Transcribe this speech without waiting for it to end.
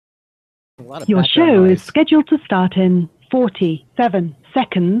A lot of Your background show noise. is scheduled to start in 47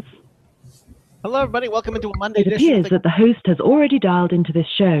 seconds. Hello, everybody. Welcome into a Monday It edition. appears that the host has already dialed into this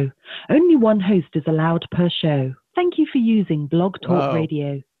show. Only one host is allowed per show. Thank you for using Blog Talk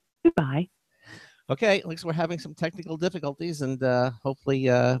Radio. Goodbye. Okay, looks we're having some technical difficulties, and hopefully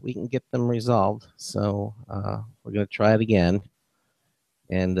we can get them resolved. So we're going to try it again.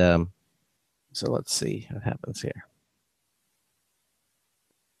 And so let's see what happens here.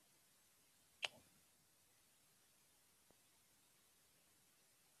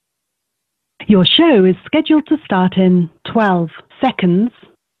 Your show is scheduled to start in 12 seconds.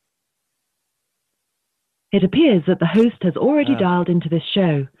 It appears that the host has already dialed into this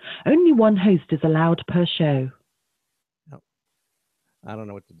show. Only one host is allowed per show. I don't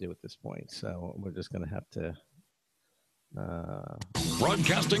know what to do at this point, so we're just going to have to...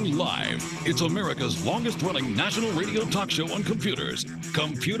 Broadcasting live, it's America's longest-running national radio talk show on computers,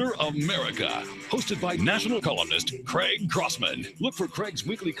 Computer America, hosted by national columnist Craig Crossman. Look for Craig's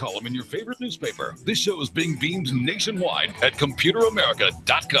weekly column in your favorite newspaper. This show is being beamed nationwide at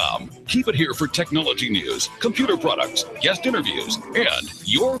ComputerAmerica.com. Keep it here for technology news, computer products, guest interviews, and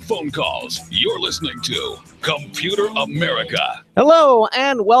your phone calls. You're listening to Computer America. Hello,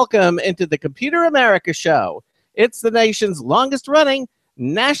 and welcome into the Computer America Show. It's the nation's longest-running,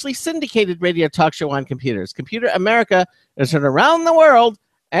 nationally syndicated radio talk show on computers. Computer America is heard around the world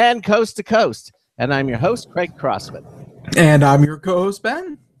and coast to coast. And I'm your host, Craig Crossman. And I'm your co-host,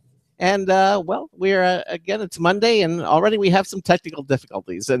 Ben. And, well, we're, again, it's Monday, and already we have some technical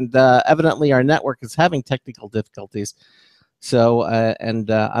difficulties. And evidently our network is having technical difficulties. So,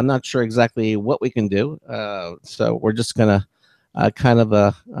 I'm not sure exactly what we can do. So we're just going to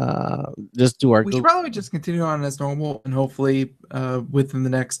just do our... We should probably just continue on as normal, and hopefully within the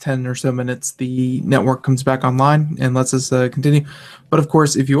next 10 or so minutes, the network comes back online and lets us continue. But of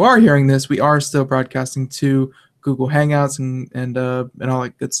course, if you are hearing this, we are still broadcasting to Google Hangouts and all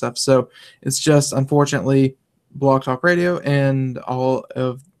that good stuff. So it's just, unfortunately, Blog Talk Radio and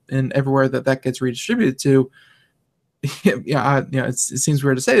everywhere that gets redistributed to. It seems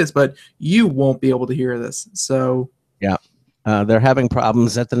weird to say this, but you won't be able to hear this. So yeah. They're having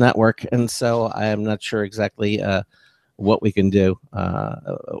problems at the network, and so I am not sure exactly what we can do.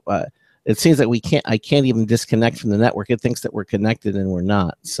 It seems that I can't even disconnect from the network. It thinks that we're connected, and we're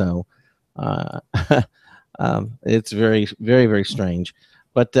not. So it's very, very, very strange.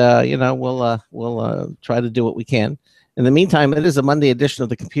 But we'll try to do what we can. In the meantime, it is a Monday edition of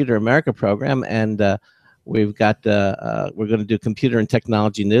the Computer America program, and we've got we're going to do computer and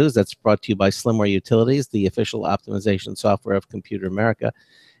technology news. That's brought to you by Slimware Utilities, the official optimization software of Computer America,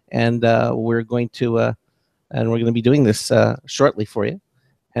 and we're going to be doing this shortly for you.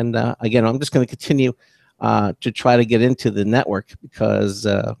 And again, I'm just going to continue to try to get into the network because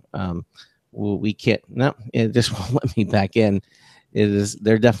we can't. No, it just won't let me back in.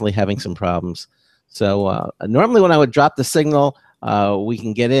 They're definitely having some problems. So normally when I would drop the signal, we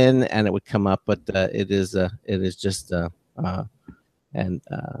can get in and it would come up, but it is just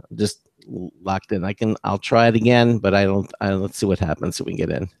just locked in. I'll try it again, but let's see what happens so we can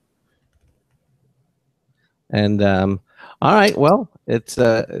get in. And all right, well,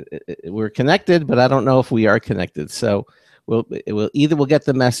 we're connected, but I don't know if we are connected. So we'll get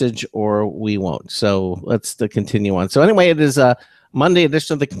the message or we won't. So let's continue on. So anyway, it is a Monday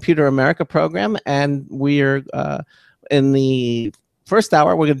edition of the Computer America program, and we're in the first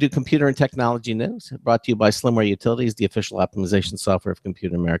hour, we're going to do computer and technology news, brought to you by Slimware Utilities, the official optimization software of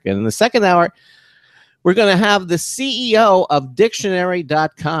Computer America. And in the second hour, we're going to have the CEO of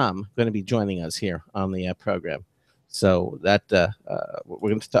Dictionary.com going to be joining us here on the program. So that we're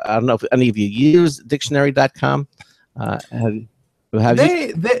going to. I don't know if any of you use Dictionary.com. They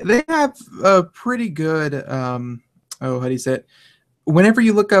have a pretty good. How do you say it? Whenever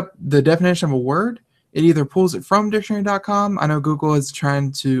you look up the definition of a word, it either pulls it from Dictionary.com. I know Google is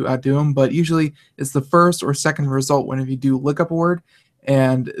trying to outdo them, but usually it's the first or second result whenever you do look up a word.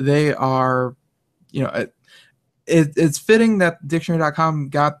 And they are, it's fitting that Dictionary.com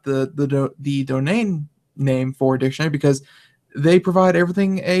got the domain name for dictionary because they provide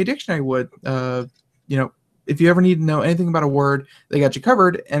everything a dictionary would. If you ever need to know anything about a word, they got you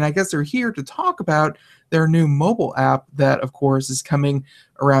covered. And I guess they're here to talk about their new mobile app that, of course, is coming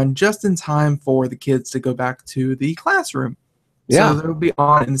around just in time for the kids to go back to the classroom. Yeah. So they'll be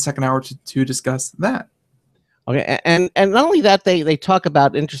on in the second hour to discuss that. Okay, and not only that, they talk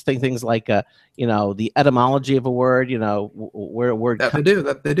about interesting things like the etymology of a word, where a word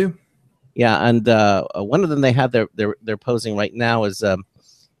that they do. Yeah, and one of them they have they're posing right now is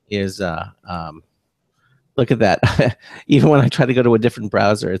Look at that. Even when I try to go to a different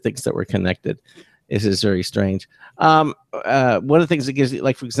browser, it thinks that we're connected. This is very strange. One of the things it gives you,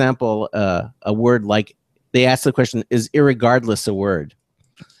 like, for example, a word like, they ask the question, is irregardless a word?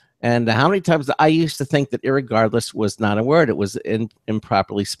 And how many times I used to think that irregardless was not a word. It was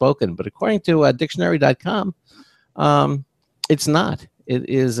improperly spoken. But according to dictionary.com, it's not. It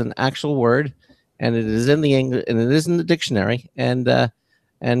is an actual word, and it is in the English, and it is in the dictionary, and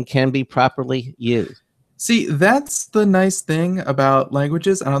can be properly used. See, that's the nice thing about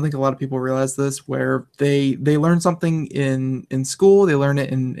languages. I don't think a lot of people realize this, where they learn something in school, they learn it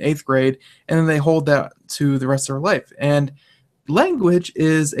in 8th grade, and then they hold that to the rest of their life. And language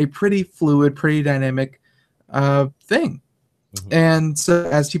is a pretty fluid, pretty dynamic thing. Mm-hmm. And so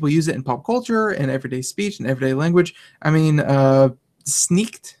as people use it in pop culture and everyday speech and everyday language, I mean,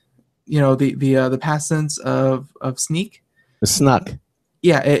 sneaked, the past tense of sneak. Snuck.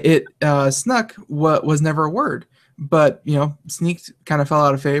 Yeah, it snuck was never a word, but sneaked kind of fell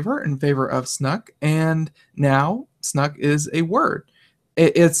out of favor in favor of snuck, and now snuck is a word.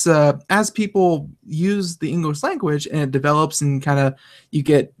 It's as people use the English language and it develops, and kind of you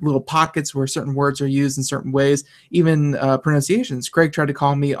get little pockets where certain words are used in certain ways, even pronunciations. Craig tried to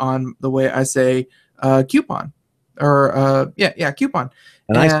call me on the way I say coupon, or coupon,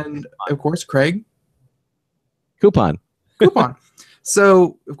 and of course Craig, coupon.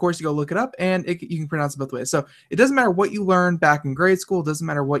 So, of course, you go look it up, and you can pronounce it both ways. So it doesn't matter what you learned back in grade school. It doesn't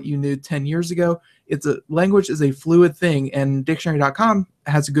matter what you knew 10 years ago. Language is a fluid thing, and dictionary.com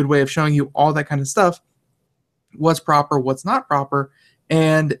has a good way of showing you all that kind of stuff, what's proper, what's not proper,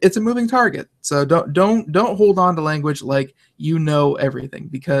 and it's a moving target. So don't hold on to language like you know everything,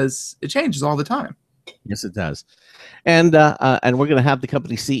 because it changes all the time. Yes, it does. And we're going to have the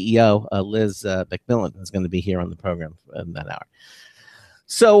company CEO, Liz McMillan, is going to be here on the program in that hour.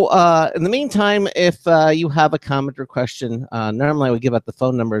 So in the meantime, if you have a comment or question, normally I would give out the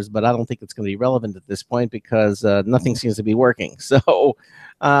phone numbers, but I don't think it's going to be relevant at this point because nothing seems to be working. So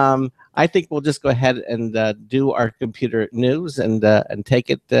I think we'll just go ahead and do our computer news and take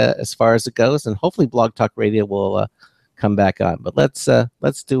it as far as it goes, and hopefully Blog Talk Radio will come back on. But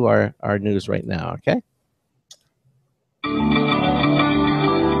let's do our news right now, okay?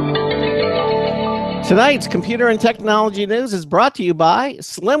 Tonight's computer and technology news is brought to you by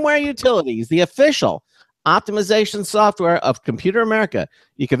Slimware Utilities, the official optimization software of Computer America.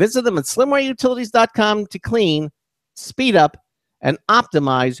 You can visit them at slimwareutilities.com to clean, speed up, and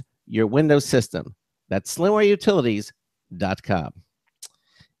optimize your Windows system. That's slimwareutilities.com.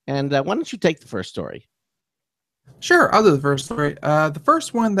 And why don't you take the first story? Sure, I'll do the first story. The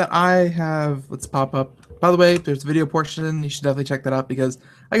first one that I have, let's pop up. By the way, there's a video portion. You should definitely check that out, because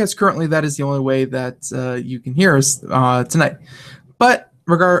I guess currently that is the only way that you can hear us tonight. But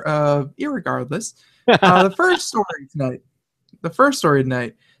irregardless, the first story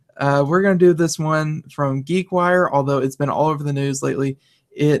tonight, we're going to do this one from GeekWire, although it's been all over the news lately.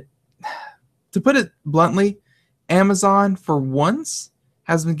 To put it bluntly, Amazon, for once,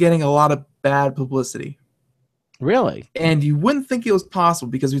 has been getting a lot of bad publicity. Really? And you wouldn't think it was possible,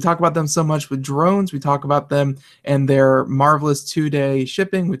 because we talk about them so much with drones. We talk about them and their marvelous 2-day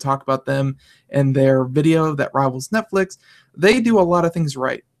shipping. We talk about them and their video that rivals Netflix. They do a lot of things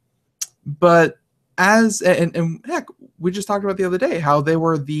right. But and heck, we just talked about the other day how they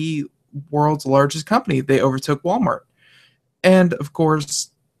were the world's largest company. They overtook Walmart. And of course,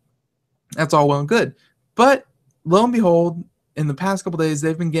 that's all well and good. But lo and behold, in the past couple days,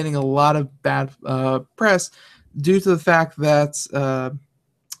 they've been getting a lot of bad press due to the fact that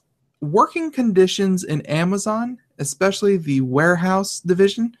working conditions in Amazon, especially the warehouse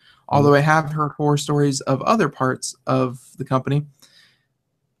division, although I have heard horror stories of other parts of the company,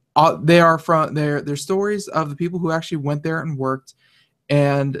 they're stories of the people who actually went there and worked,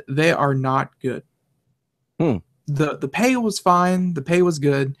 and they are not good. The pay was fine. The pay was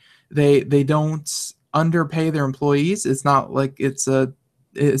good. They don't underpay their employees. It's not like it's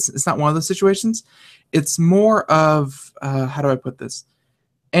not one of those situations. It's more of, how do I put this?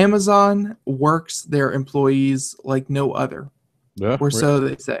 Amazon works their employees like no other, or so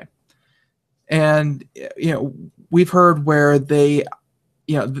they say. And, we've heard where they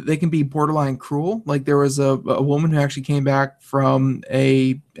can be borderline cruel. Like there was a woman who actually came back from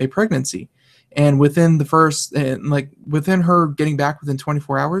a pregnancy, and within her getting back within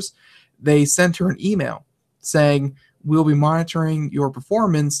 24 hours, they sent her an email saying, "We'll be monitoring your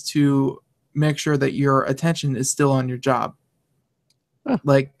performance to make sure that your attention is still on your job." Huh.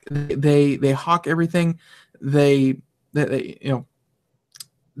 Like they hawk everything. They say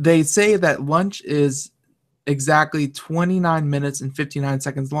that lunch is exactly 29 minutes and 59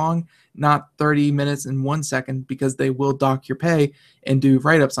 seconds long, not 30 minutes and 1 second, because they will dock your pay and do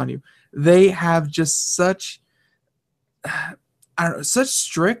write-ups on you. They have just such such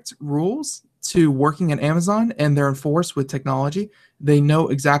strict rules to working at Amazon, and they're enforced with technology. They know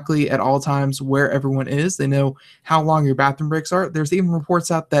exactly at all times where everyone is. They know how long your bathroom breaks are. There's even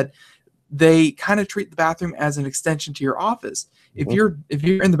reports out that they kind of treat the bathroom as an extension to your office. If you're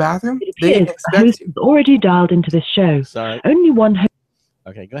in the bathroom, they expect a host has already dialed into this show. Sorry. Only one host.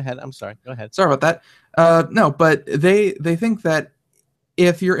 Okay, go ahead. I'm sorry. Go ahead. Sorry about that. No, but they think that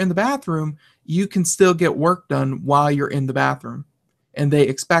if you're in the bathroom, you can still get work done while you're in the bathroom, and they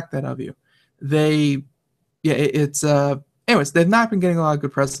expect that of you. Anyways, they've not been getting a lot of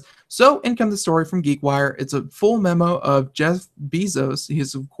good press. So in comes the story from GeekWire. It's a full memo of Jeff Bezos.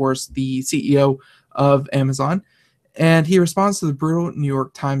 He's, of course, the CEO of Amazon, and he responds to the brutal New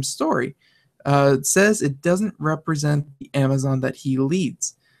York Times story. It says it doesn't represent the Amazon that he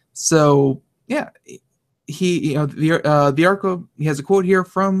leads. So yeah, the article, he has a quote here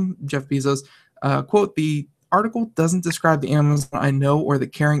from Jeff Bezos. Quote, "The article doesn't describe the Amazon I know or the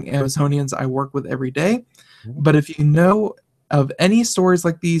caring Amazonians I work with every day. But if you know of any stories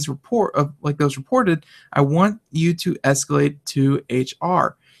like those reported, I want you to escalate to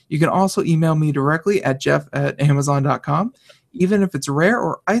HR. You can also email me directly at jeff@amazon.com. Even if it's rare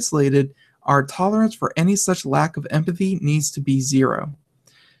or isolated, our tolerance for any such lack of empathy needs to be zero."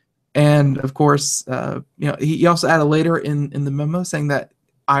 And of course, he also added later in the memo saying that,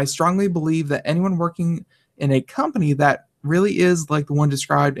 "I strongly believe that anyone working in a company that really is like the one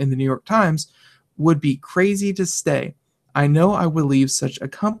described in the New York Times would be crazy to stay. I know I would leave such a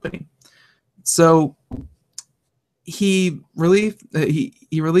company." So he released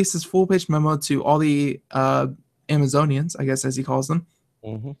his full-page memo to all the Amazonians, I guess, as he calls them,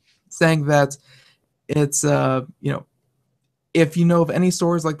 saying that it's if you know of any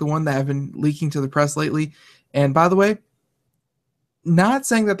stories like the one that have been leaking to the press lately, and by the way, not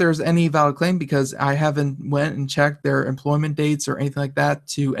saying that there's any valid claim, because I haven't went and checked their employment dates or anything like that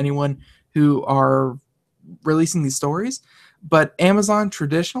to anyone who are releasing these stories, but Amazon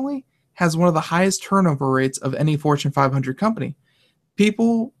traditionally has one of the highest turnover rates of any Fortune 500 company.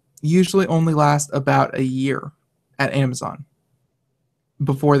 People usually only last about a year at Amazon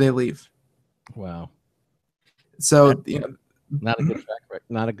before they leave. Wow. So not a good track record.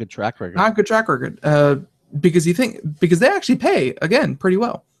 Not a good track record. Not a good track record. Because they actually pay, again, pretty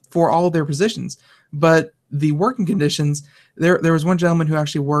well for all of their positions, but the working conditions, there was one gentleman who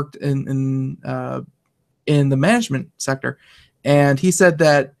actually worked in the management sector, and he said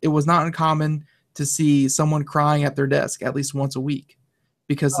that it was not uncommon to see someone crying at their desk at least once a week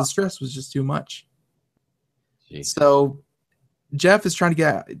because the stress was just too much. Jeez. So Jeff is trying to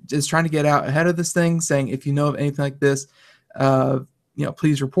get out ahead of this thing, saying, if you know of anything like this,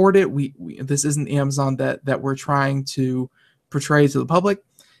 please report it. We this isn't the Amazon that we're trying to portray to the public.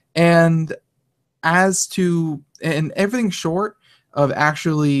 And everything short of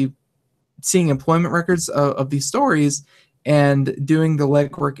actually seeing employment records of these stories and doing the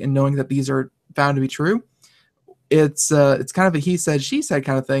legwork and knowing that these are found to be true, it's kind of a he said, she said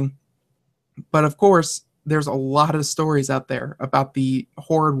kind of thing. But of course, there's a lot of stories out there about the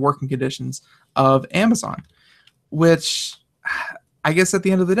horrid working conditions of Amazon, which I guess at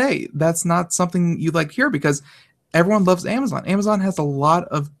the end of the day, that's not something you'd like to hear, because everyone loves Amazon. Amazon has a lot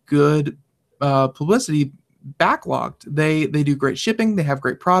of good publicity backlogged. They do great shipping. They have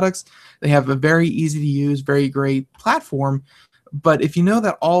great products. They have a very easy to use, very great platform. But if you know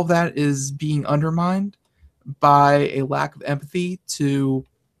that all of that is being undermined by a lack of empathy to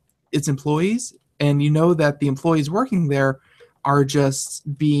its employees, and you know that the employees working there are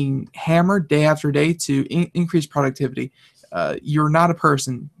just being hammered day after day to increase productivity, you're not a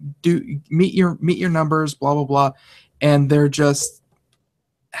person. Meet your numbers, blah blah blah, and they're just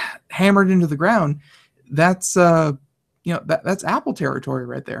hammered into the ground. That's that's Apple territory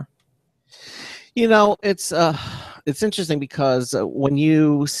right there. It's interesting because when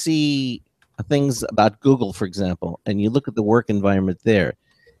you see things about Google, for example, and you look at the work environment there,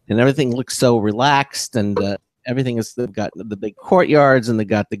 and everything looks so relaxed, and everything is, they've got the big courtyards, and they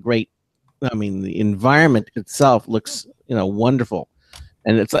got the great, the environment itself looks, wonderful.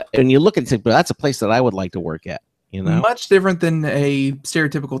 And it's, and you look and say, but that's a place that I would like to work at, Much different than a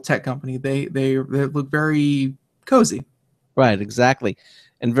stereotypical tech company. They look very cozy. Right, exactly.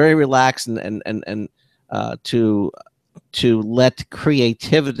 And very relaxed, and to let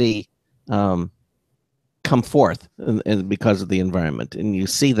creativity come forth, and because of the environment. And you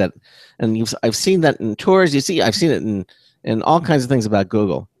see that, and I've seen that in tours. I've seen it and all kinds of things about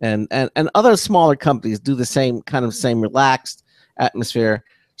Google, and other smaller companies do the same relaxed atmosphere.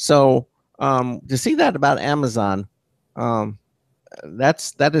 So to see that about Amazon,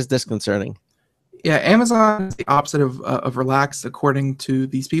 that is disconcerting. Yeah, Amazon is the opposite of relaxed, according to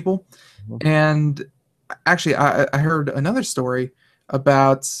these people. Mm-hmm. And actually, I heard another story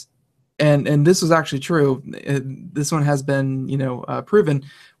about, and this was actually true. This one has been, proven,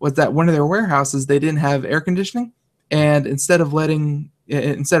 was that one of their warehouses, they didn't have air conditioning, and instead of putting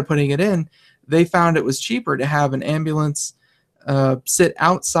it in, they found it was cheaper to have an ambulance sit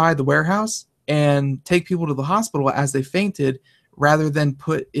outside the warehouse and take people to the hospital as they fainted, rather than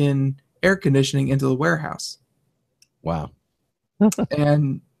put in air conditioning into the warehouse. Wow.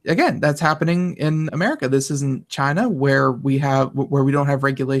 And again, that's happening in America. This isn't China where we don't have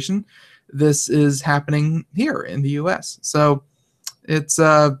regulation. This is happening here in the US. So it's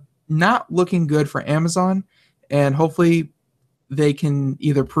not looking good for Amazon, and hopefully they can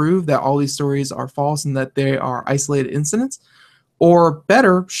either prove that all these stories are false and that they are isolated incidents, or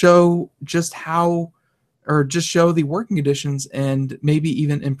better, show the working conditions and maybe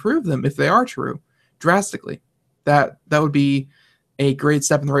even improve them if they are true drastically. That would be a great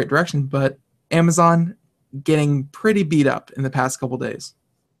step in the right direction. But Amazon getting pretty beat up in the past couple days.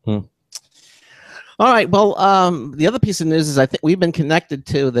 All right. Well, the other piece of news is I think we've been connected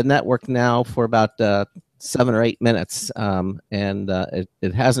to the network now for about 7 or 8 minutes, and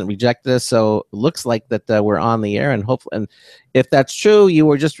it hasn't rejected us. So it looks like that we're on the air, and hopefully, and if that's true,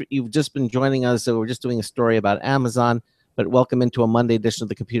 you've just been joining us. So we're just doing a story about Amazon. But welcome into a Monday edition of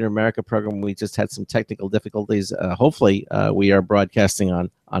the Computer America program. We just had some technical difficulties. Hopefully, we are broadcasting on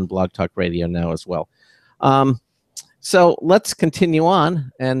Blog Talk Radio now as well. So let's continue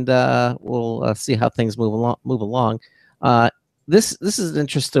on, and we'll see how things move along. This is an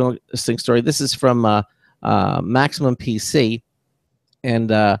interesting story. This is from Maximum PC,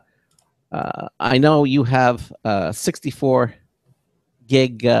 and I know you have 64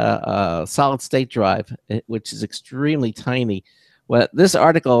 gig solid state drive, which is extremely tiny. Well, this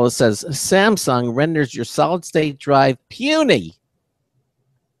article says Samsung renders your solid state drive puny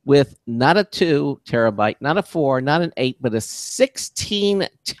with not a 2 terabyte, not a 4, not an 8, but a 16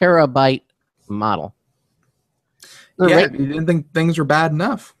 terabyte model. Yeah, you didn't think things were bad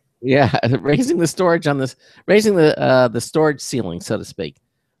enough. Yeah, raising the storage on this, raising the storage ceiling, so to speak.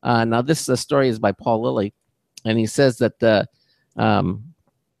 Now, this story is by Paul Lilly, and he says that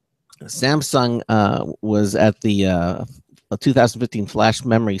Samsung was at the 2015 Flash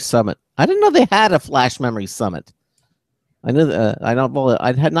Memory Summit. I didn't know they had a Flash Memory Summit. I knew I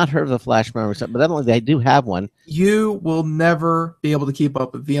had not heard of the Flash Memory Summit, but evidently they do have one. You will never be able to keep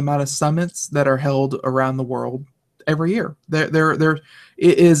up with the amount of summits that are held around the world every year. It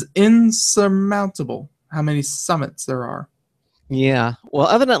is insurmountable how many summits there are. Yeah. Well,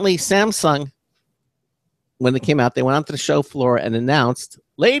 evidently Samsung, when they came out, they went onto the show floor and announced,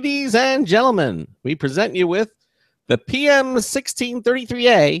 "Ladies and gentlemen, we present you with the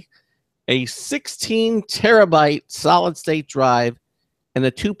PM1633A, a 16 terabyte solid state drive and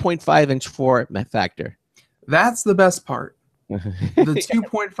a 2.5-inch form factor." That's the best part. The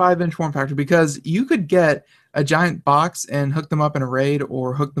 2.5-inch form factor, because you could get a giant box and hook them up in a RAID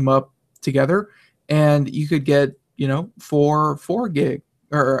or hook them up together, and you could get 4 terabyte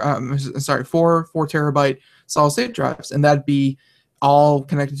solid state drives, and that'd be all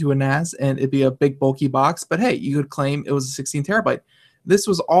connected to a NAS, and it'd be a big bulky box. But hey, you could claim it was a 16 terabyte. This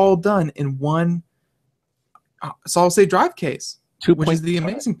was all done in one solid state drive case, which is the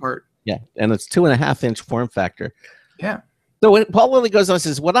amazing part. Yeah, and it's 2.5-inch form factor. Yeah. So when Paul Lilly goes on and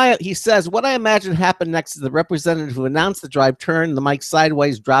says, what I imagine happened next is the representative who announced the drive turned the mic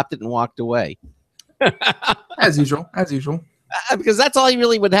sideways, dropped it, and walked away. As usual. Because that's all you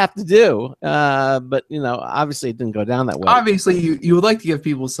really would have to do. But obviously it didn't go down that way. Obviously, you would like to give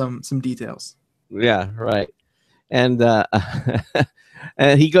people some details. Yeah, right. And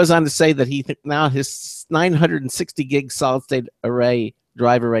and he goes on to say that now his 960 gig solid state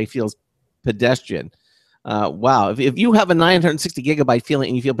drive array feels pedestrian. Wow. If you have a 960 gigabyte feeling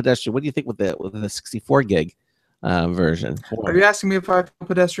and you feel pedestrian, what do you think with the 64 gig version? Are you asking me if I feel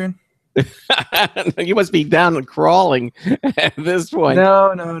pedestrian? You must be down and crawling at this point.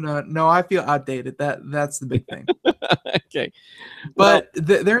 No. I feel outdated. That's the big thing. Okay, but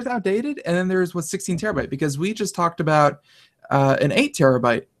there's outdated, and then there's 16 terabyte, because we just talked about an 8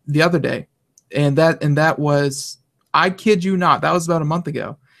 terabyte the other day, and that was, I kid you not, that was about a month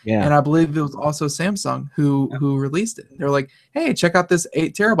ago. Yeah. And I believe it was also Samsung who released it. They're like, hey, check out this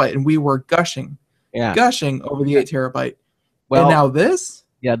 8 terabyte, and we were gushing over the 8 terabyte. Well, and now this.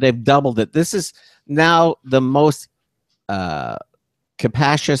 Yeah, they've doubled it. This is now the most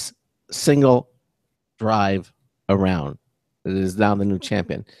capacious single drive around. It is now the new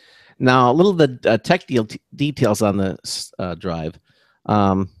champion. Now, a little of the tech details on the drive.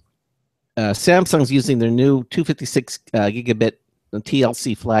 Samsung's using their new 256 gigabit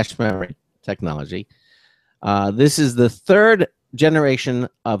TLC flash memory technology. This is the third generation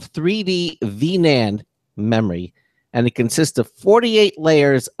of 3D VNAND memory, and it consists of 48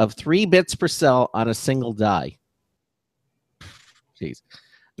 layers of 3 bits per cell on a single die. Jeez.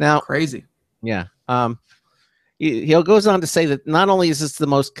 Now, Crazy. yeah. He goes on to say that not only is this the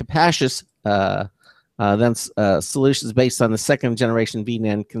most capacious solutions based on the second generation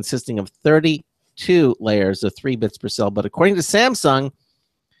VNAND consisting of 32 layers of 3 bits per cell, but according to Samsung,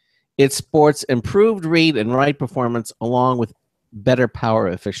 it sports improved read and write performance along with better power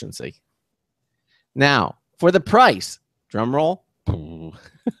efficiency. Now, for the price, drum roll.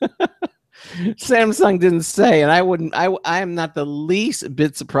 Samsung didn't say, and I am not the least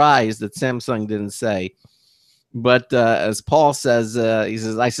bit surprised that Samsung didn't say. But as Paul says, he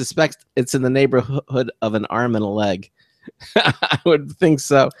says, I suspect it's in the neighborhood of an arm and a leg. I would think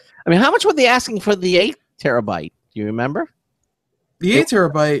so. I mean, how much were they asking for the 8 terabyte? Do you remember? The 8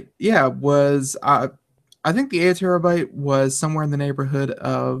 terabyte, yeah, was I think the 8 terabyte was somewhere in the neighborhood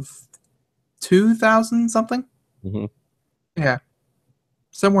of 2,000 something. Mm-hmm. Yeah,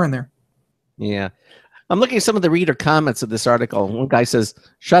 somewhere in there. Yeah. I'm looking at some of the reader comments of this article. One guy says,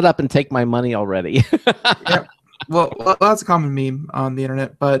 shut up and take my money already. Yep. Well, that's a common meme on the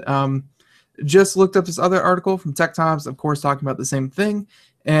internet, but just looked up this other article from Tech Times, of course, talking about the same thing.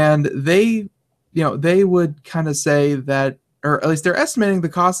 And they would kind of say that, or at least they're estimating the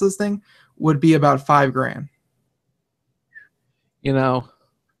cost of this thing would be about $5,000. You know,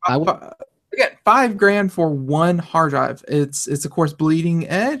 again, $5,000 for one hard drive. It's of course bleeding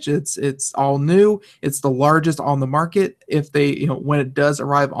edge. It's all new. It's the largest on the market. If they, when it does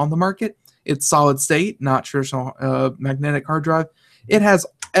arrive on the market, it's solid state, not traditional magnetic hard drive. It has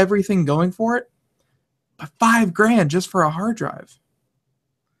everything going for it. But $5,000 just for a hard drive.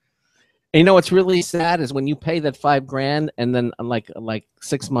 And you know what's really sad is when you pay that $5,000 and then like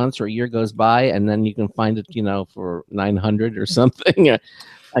 6 months or a year goes by and then you can find it, for $900 or something.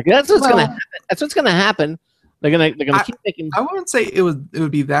 Like that's what's gonna happen. That's what's gonna happen. They're gonna keep making. I wouldn't say it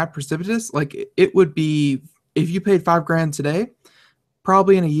would be that precipitous. Like it would be if you paid $5,000 today,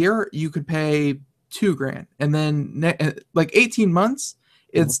 probably in a year you could pay $2,000, and then like 18 months,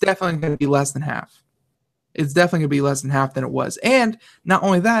 it's definitely going to be less than half. It's definitely going to be less than half than it was. And not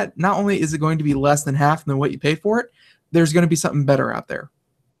only that, not only is it going to be less than half than what you paid for it, there's going to be something better out there.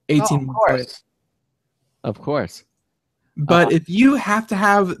 18 months later. Of course. But if you have to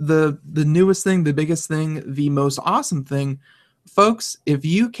have the newest thing, the biggest thing, the most awesome thing, folks, if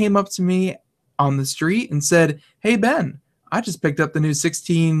you came up to me on the street and said, hey, Ben, I just picked up the new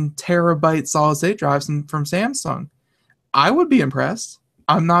 16 terabyte solid state drives from Samsung, I would be impressed.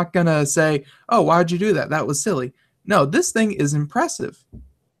 I'm not going to say, oh, why'd you do that? That was silly. No, this thing is impressive.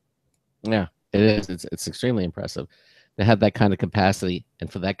 Yeah, it is. It's extremely impressive to have that kind of capacity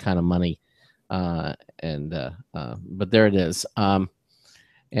and for that kind of money. But there it is. And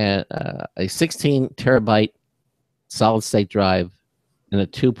a 16 terabyte solid state drive in a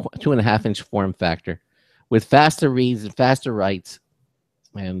 2.5 inch form factor with faster reads and faster writes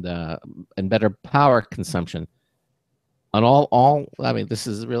and better power consumption on all. I mean, this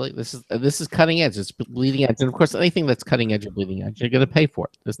is cutting edge. It's bleeding edge. And of course, anything that's cutting edge or bleeding edge, you're going to pay for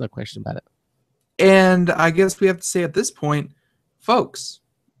it. There's no question about it. And I guess we have to say at this point, folks,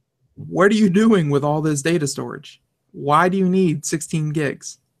 what are you doing with all this data storage? Why do you need 16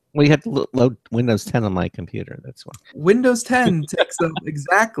 gigs? Well, you have to load Windows 10 on my computer. That's why. Windows 10 takes up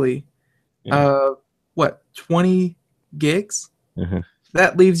exactly, 20 gigs? Mm-hmm.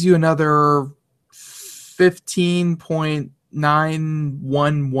 That leaves you another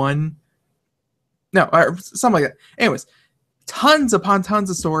 15.911. No, or something like that. Anyways, tons upon tons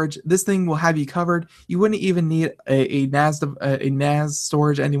of storage. This thing will have you covered. You wouldn't even need a NAS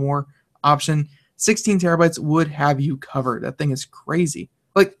storage anymore option. 16 terabytes would have you covered. That thing is crazy.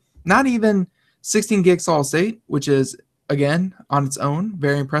 Like, not even 16 gig solid state, which is, again, on its own,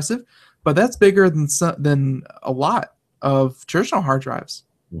 very impressive. But that's bigger than a lot of traditional hard drives.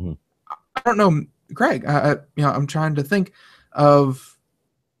 Mm-hmm. I don't know, Craig. I'm trying to think of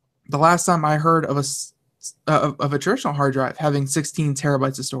the last time I heard of a traditional hard drive having 16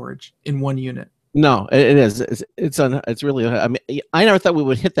 terabytes of storage in one unit. No, it is. It's really. I mean, I never thought we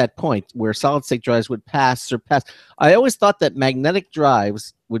would hit that point where solid state drives would surpass. I always thought that magnetic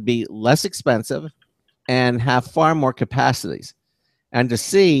drives would be less expensive and have far more capacities. And to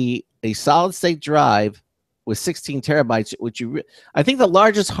see a solid state drive with 16 terabytes, I think the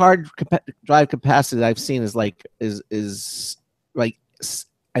largest drive capacity I've seen is like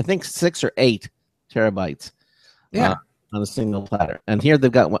I think 6 or 8 terabytes. Yeah. On a single platter. And here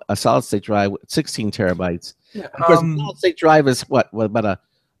they've got a solid state drive with 16 terabytes. Yeah. Of course, solid state drive is what about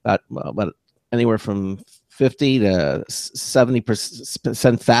anywhere from 50 to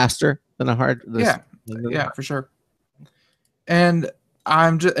 70% faster than a hard. Yeah, for sure. And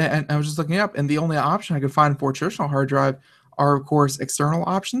I was just looking up, and the only option I could find for traditional hard drive are, of course, external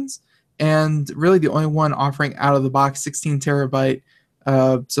options. And really, the only one offering out of the box 16 terabyte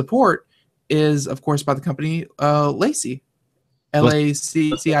support is, of course, by the company LaCie,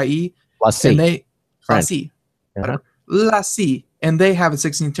 LaCie, and they LaCie, LaCie, and they have a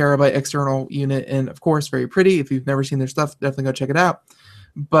 16 terabyte external unit, and of course, very pretty. If you've never seen their stuff, definitely go check it out.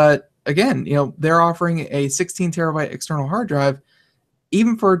 But again, they're offering a 16 terabyte external hard drive.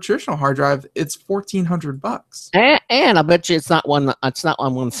 Even for a traditional hard drive, it's $1,400. And I bet you it's not one. It's not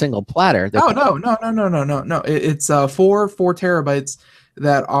on one single platter. No. It's 4 terabytes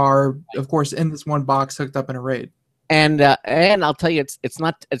that are, of course, in this one box hooked up in a RAID. And I'll tell you, it's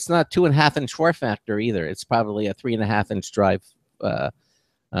not a 2.5-inch form factor either. It's probably a 3.5-inch drive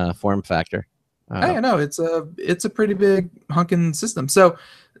form factor. I know it's a pretty big hunkin' system. So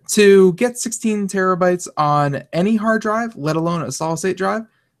to get 16 terabytes on any hard drive, let alone a solid state drive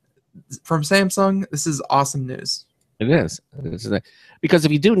from Samsung, this is awesome news. It is. Because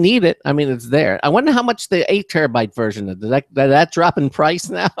if you do need it, I mean, it's there. I wonder how much the 8 terabyte version is. Did that drop in price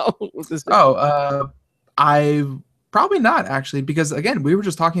now? I probably not actually, because again, we were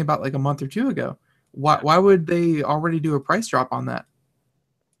just talking about like a month or two ago. Why would they already do a price drop on that?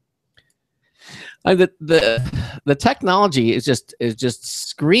 The technology is just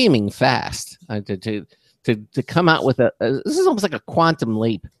screaming fast to come out with this is almost like a quantum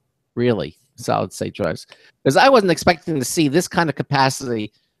leap, really, solid state drives, because I wasn't expecting to see this kind of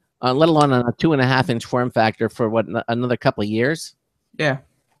capacity, let alone on a 2.5-inch form factor for another couple of years. Yeah,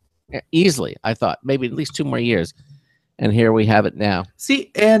 easily. I thought maybe at least 2 more years, and here we have it now. See,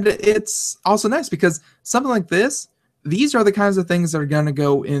 and it's also nice because something like this, these are the kinds of things that are going to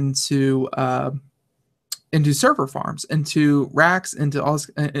go into server farms, into racks,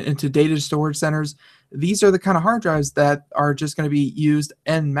 into data storage centers. These are the kind of hard drives that are just going to be used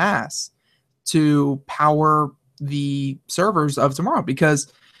en masse to power the servers of tomorrow,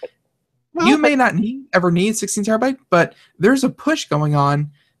 because you may not ever need 16 terabyte, but there's a push going on.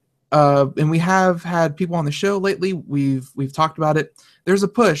 And we have had people on the show lately. We've talked about it. There's a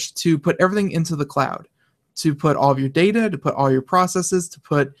push to put everything into the cloud, to put all of your data, to put all your processes, to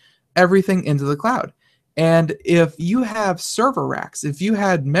put everything into the cloud. And if you have server racks, if you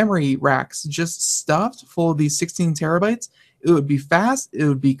had memory racks just stuffed full of these 16 terabytes, it would be fast, it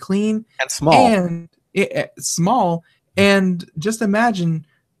would be clean, and small. And just imagine,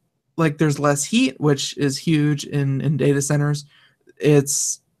 like, there's less heat, which is huge in data centers.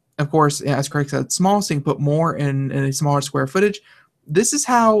 It's, of course, as Craig said, small, so you can put more in a smaller square footage. This is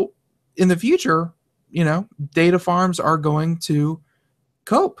how, in the future, data farms are going to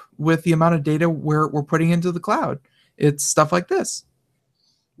cope with the amount of data we're putting into the cloud. It's stuff like this.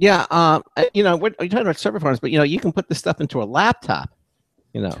 Yeah, we're talking about server farms, but you can put this stuff into a laptop.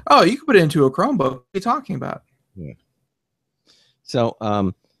 Oh, you can put it into a Chromebook. What are you talking about? Yeah.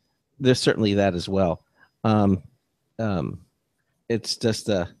 So there's certainly that as well. It's just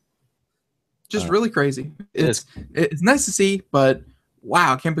really crazy. It's nice to see, but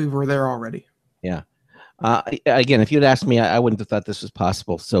wow, I can't believe we're there already. Yeah. Again, if you'd asked me, I wouldn't have thought this was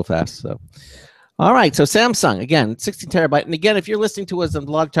possible so fast. So, all right. So Samsung, again, 16 terabyte. And again, if you're listening to us on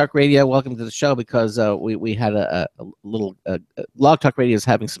Blog Talk Radio, welcome to the show, because we had a little Blog Talk Radio is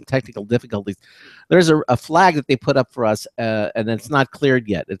having some technical difficulties. There's a flag that they put up for us, and it's not cleared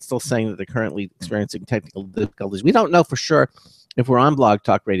yet. It's still saying that they're currently experiencing technical difficulties. We don't know for sure if we're on Blog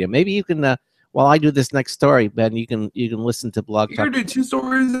Talk Radio. Maybe you can, while I do this next story, Ben, you can listen to Blog Talk. You're gonna do 2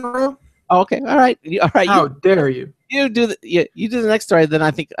 stories in a row? Oh, okay. All right. How dare you? You do the next story. Then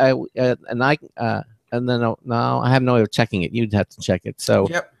I think no, I have no way of checking it. You'd have to check it. So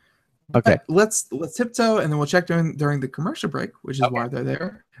yep. Okay. Let's tiptoe, and then we'll check during the commercial break, which is why they're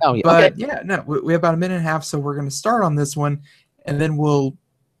there. Oh yeah. But okay. yeah, no, we have about a minute and a half, so we're going to start on this one, and then we'll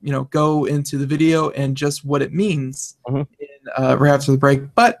go into the video and just what it means right after the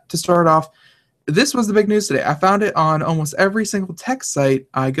break. But to start off, this was the big news today. I found it on almost every single tech site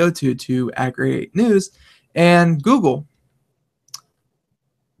I go to aggregate news, and Google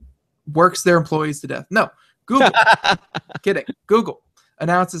works their employees to death. No, Google, kidding. Google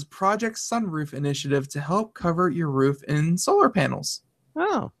announces Project Sunroof initiative to help cover your roof in solar panels.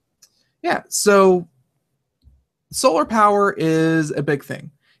 Oh. Yeah, so solar power is a big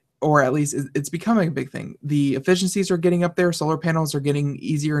thing, or at least it's becoming a big thing. The efficiencies are getting up there. Solar panels are getting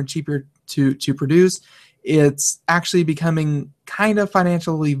easier and cheaper to produce. It's actually becoming kind of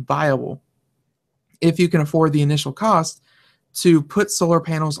financially viable if you can afford the initial cost to put solar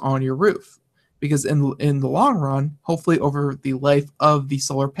panels on your roof. Because in the long run, hopefully over the life of the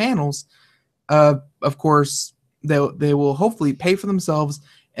solar panels, of course, they will hopefully pay for themselves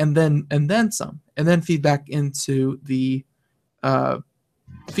and then some, and then feedback into the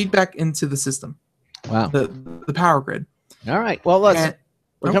system. Wow. The power grid. All right. Well,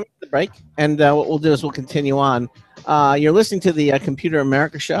 we're coming to the break, and what we'll do is we'll continue on. You're listening to the Computer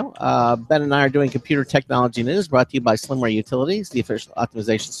America Show. Ben and I are doing Computer Technology News, brought to you by Slimware Utilities, the official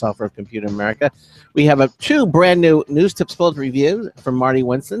optimization software of Computer America. We have two brand new News Tips Bullet reviews from Marty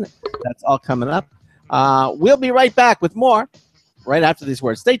Winston. That's all coming up. We'll be right back with more right after these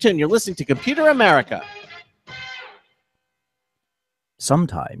words. Stay tuned. You're listening to Computer America.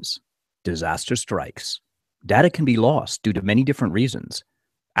 Sometimes disaster strikes. Data can be lost due to many different reasons.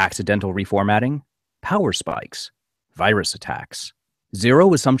 Accidental reformatting, power spikes, virus attacks.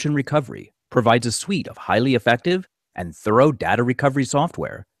 Zero Assumption Recovery provides a suite of highly effective and thorough data recovery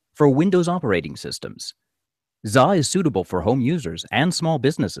software for Windows operating systems. ZA is suitable for home users and small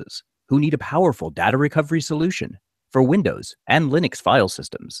businesses who need a powerful data recovery solution for Windows and Linux file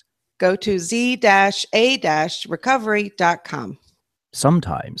systems. Go to z-a-recovery.com.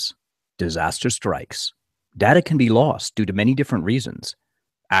 Sometimes disaster strikes. Data can be lost due to many different reasons.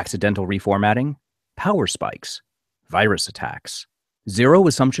 Accidental reformatting, power spikes, virus attacks. Zero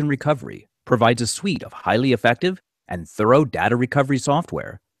Assumption Recovery provides a suite of highly effective and thorough data recovery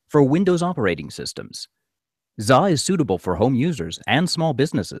software for Windows operating systems. ZA is suitable for home users and small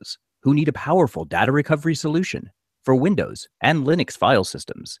businesses who need a powerful data recovery solution for Windows and Linux file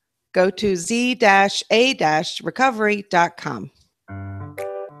systems. Go to z-a-recovery.com.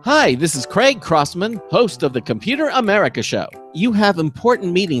 Hi, this is Craig Crossman, host of the Computer America Show. You have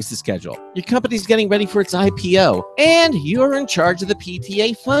important meetings to schedule. Your company's getting ready for its IPO, and you're in charge of the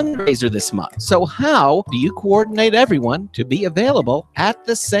PTA fundraiser this month. So how do you coordinate everyone to be available at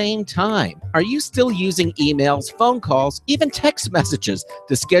the same time? Are you still using emails, phone calls, even text messages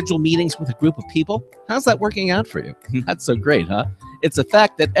to schedule meetings with a group of people? How's that working out for you? That's so great, huh? It's a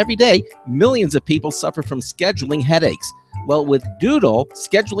fact that every day, millions of people suffer from scheduling headaches. Well, with Doodle,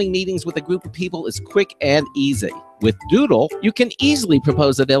 scheduling meetings with a group of people is quick and easy. With Doodle, you can easily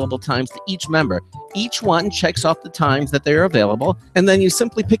propose available times to each member. Each one checks off the times that they're available, and then you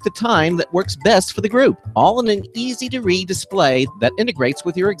simply pick the time that works best for the group, all in an easy-to-read display that integrates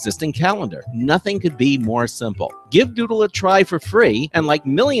with your existing calendar. Nothing could be more simple. Give Doodle a try for free, and like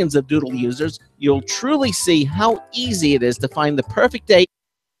millions of Doodle users, you'll truly see how easy it is to find the perfect date.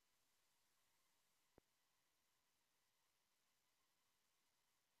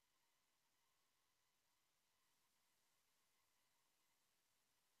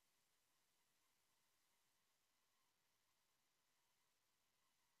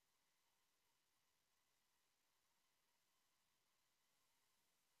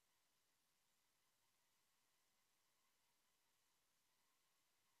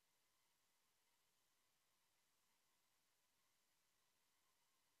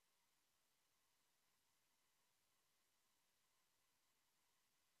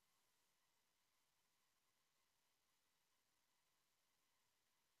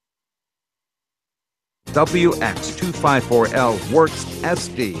 WX254L Works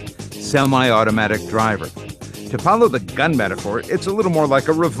SD semi-automatic driver. To follow the gun metaphor, it's a little more like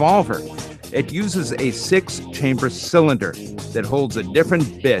a revolver. It uses a 6-chamber cylinder that holds a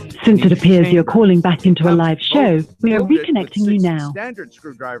different bit. Since it appears you're calling back into a live show, we are reconnecting you now. Standard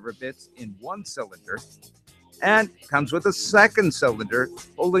screwdriver bits in one cylinder, and comes with a second cylinder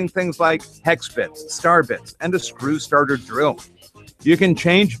holding things like hex bits, star bits, and a screw starter drill. You can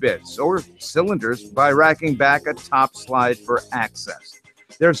change bits or cylinders by racking back a top slide for access.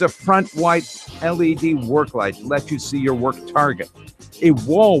 There's a front white LED work light to let you see your work target. A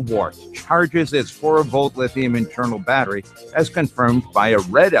wall wart charges its 4-volt lithium internal battery, as confirmed by a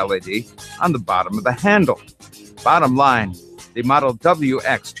red LED on the bottom of the handle. Bottom line, the model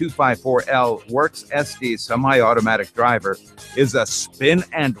WX254L Works SD semi-automatic driver is a spin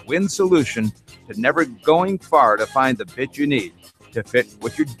and win solution to never going far to find the bit you need to fit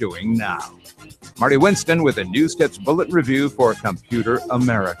what you're doing now. Marty Winston with a News Tips Bullet Review for Computer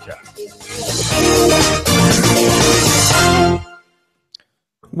America.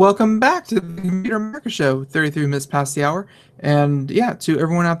 Welcome back to the Computer America Show, 33 minutes past the hour. And yeah, to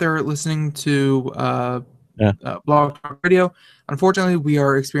everyone out there listening to Blog Talk Radio, Unfortunately, we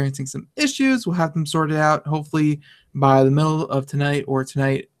are experiencing some issues. We'll have them sorted out hopefully by the middle of tonight, or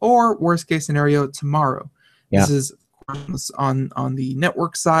worst case scenario, tomorrow. Yeah. This is of course, on the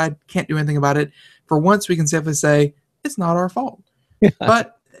network side. Can't do anything about it. For once, we can safely say it's not our fault.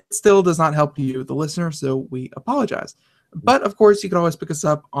 But it still does not help you, the listener, so we apologize. But of course, you can always pick us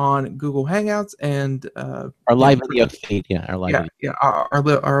up on Google Hangouts and our live video feed. Yeah, our live video.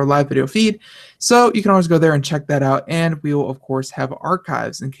 our live video feed. So you can always go there and check that out. And we will, of course, have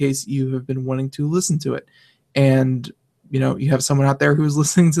archives in case you have been wanting to listen to it. And you have someone out there who's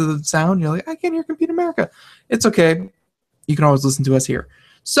listening to the sound. You're like, I can't hear Compute America. It's okay. You can always listen to us here.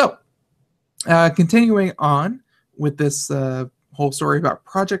 So continuing on with this whole story about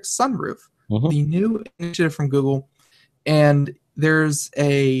Project Sunroof, the new initiative from Google. And there's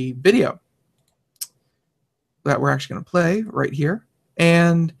a video that we're actually going to play right here.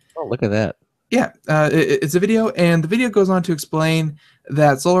 And oh, look at that. Yeah, it's a video, and the video goes on to explain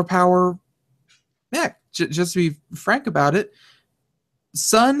that solar power, just to be frank about it,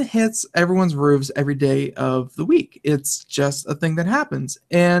 sun hits everyone's roofs every day of the week. It's just a thing that happens.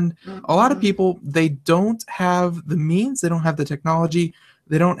 And a lot of people, they don't have the means, they don't have the technology,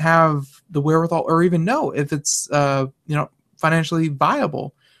 they don't have the wherewithal or even know if it's financially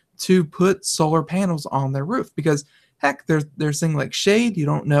viable to put solar panels on their roof, because heck, there's things like shade. You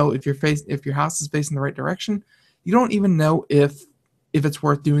don't know if your house is facing the right direction. You don't even know if it's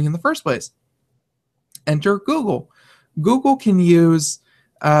worth doing in the first place. Enter Google. Google can use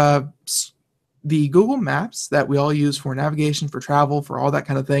the Google Maps that we all use for navigation, for travel, for all that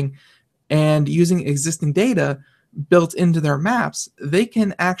kind of thing, and using existing data built into their maps, they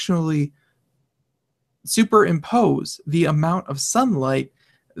can actually superimpose the amount of sunlight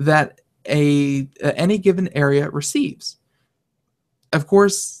that any given area receives. Of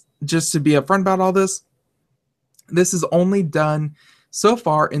course, just to be upfront about all this, this is only done so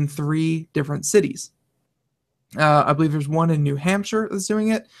far in 3 different cities. I believe there's one in New Hampshire that's doing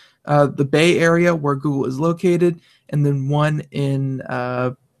it, the Bay Area where Google is located, and then one in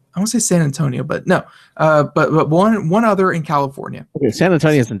I want to say San Antonio, but no, but one other in California. Okay, San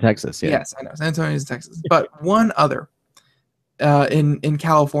Antonio is in Texas. Yeah. Yes, I know San Antonio is in Texas, but one other in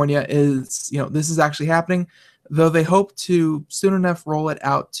California is this is actually happening, though they hope to soon enough roll it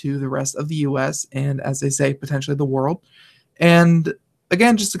out to the rest of the U.S. and, as they say, potentially the world. And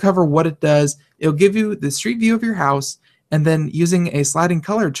again, just to cover what it does, it'll give you the street view of your house, and then using a sliding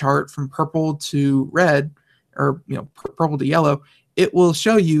color chart from purple to red, or purple to yellow, it will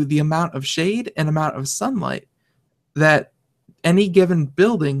show you the amount of shade and amount of sunlight that any given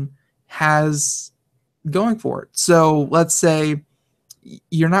building has going for it. So let's say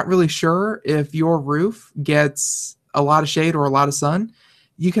you're not really sure if your roof gets a lot of shade or a lot of sun.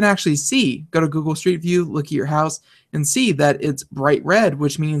 You can actually go to Google Street View, look at your house, and see that it's bright red,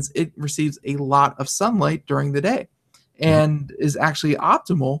 which means it receives a lot of sunlight during the day and is actually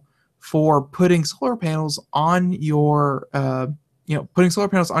optimal for putting solar panels on your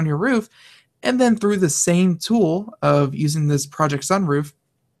roof. And then through the same tool of using this Project Sunroof,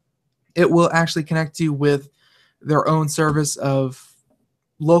 it will actually connect you with their own service of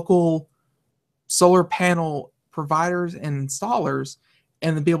local solar panel providers and installers,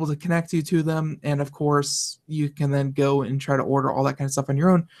 and then be able to connect you to them. And of course, you can then go and try to order all that kind of stuff on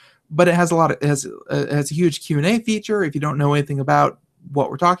your own. But it has it has a huge Q&A feature if you don't know anything about what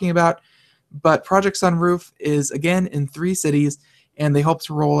we're talking about. But Project Sunroof is, again, in 3 cities, and they hope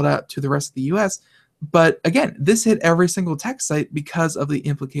to roll it out to the rest of the U.S. But again, this hit every single tech site because of the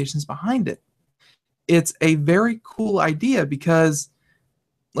implications behind it. It's a very cool idea because,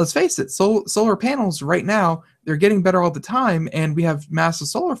 let's face it, solar panels right now, they're getting better all the time, and we have massive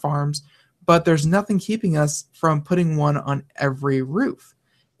solar farms, but there's nothing keeping us from putting one on every roof.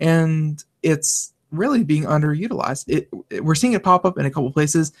 And it's really being underutilized. We're seeing it pop up in a couple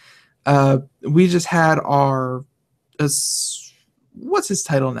places. We just had our what's his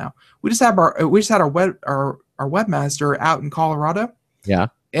title now? We just had our webmaster out in Colorado. Yeah.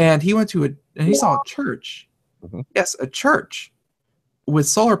 And he went to he saw a church. Mm-hmm. Yes, a church with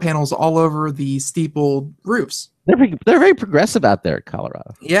solar panels all over the steepled roofs. They're very progressive out there in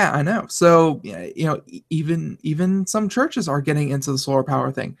Colorado. Yeah, I know. So, even some churches are getting into the solar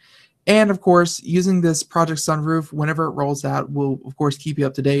power thing. And of course, using this Project Sunroof, whenever it rolls out, we'll of course keep you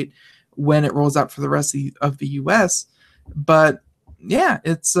up to date when it rolls out for the rest of the US. But yeah,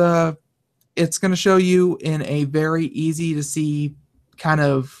 it's going to show you in a very easy to see kind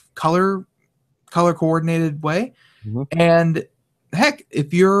of color coordinated way. Mm-hmm. And heck,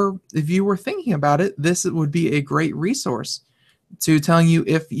 if you were thinking about it, this would be a great resource to telling you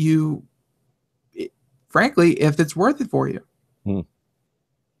if it's worth it for you.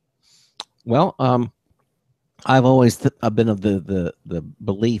 Well, I've always been of the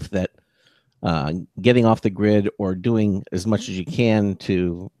belief that getting off the grid or doing as much as you can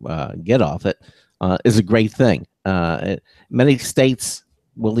to get off it is a great thing. Many states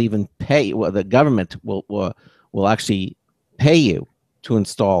will even pay. Well, the government will actually pay you to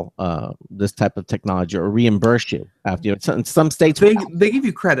install this type of technology or reimburse you after you. In some states, They give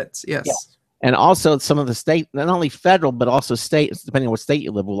you credits, yes. Yeah. And also some of the state, not only federal but also state, depending on what state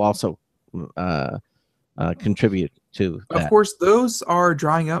you live, will also contribute to that. Of course, those are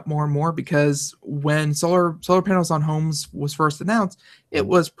drying up more and more because when solar panels on homes was first announced, it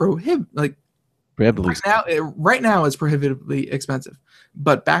was prohibitive. Right now it's prohibitively expensive,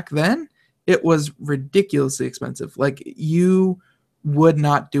 but back then it was ridiculously expensive. Like, you would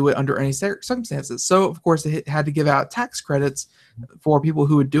not do it under any circumstances. So of course they had to give out tax credits for people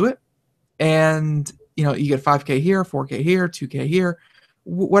who would do it, and you get 5K here, 4K here, 2K here,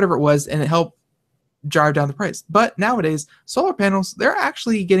 whatever it was, and it helped drive down the price. But nowadays, solar panels, they're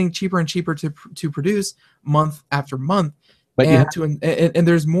actually getting cheaper and cheaper to produce month after month. But and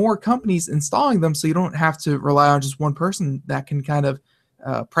there's more companies installing them, so you don't have to rely on just one person that can kind of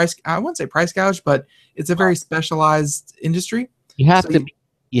I wouldn't say price gouge, but it's a very specialized industry. You have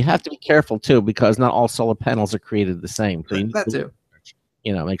to be careful too, because not all solar panels are created the same. So you need too.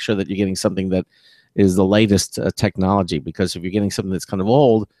 Make sure that you're getting something that is the latest technology, because if you're getting something that's kind of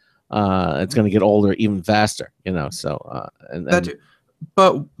old, it's going to get older even faster. So that too.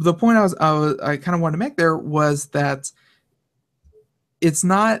 But the point I kind of wanted to make there was that it's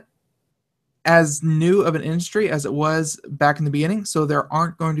not as new of an industry as it was back in the beginning, so there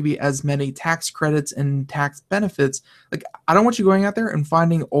aren't going to be as many tax credits and tax benefits. Like, I don't want you going out there and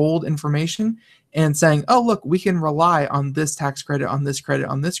finding old information and saying, oh, look, we can rely on this tax credit, on this credit,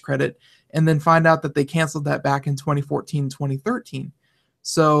 on this credit, and then find out that they canceled that back in 2014, 2013.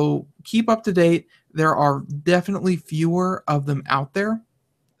 So keep up to date. There are definitely fewer of them out there.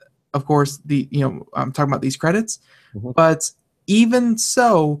 Of course, I'm talking about these credits, but even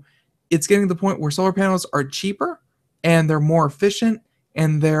so, it's getting to the point where solar panels are cheaper and they're more efficient,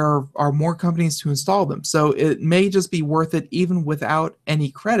 and there are more companies to install them. So it may just be worth it even without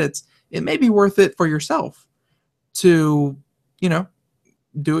any credits. It may be worth it for yourself to,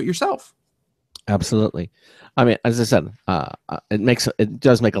 do it yourself. Absolutely. I mean, as I said, it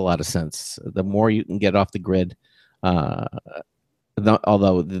does make a lot of sense. The more you can get off the grid,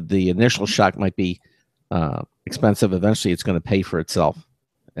 although the initial shock might be expensive, eventually it's going to pay for itself.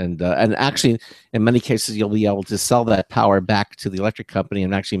 And actually, in many cases, you'll be able to sell that power back to the electric company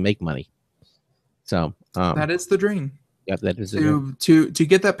and actually make money. So that is the dream. Yeah, that is to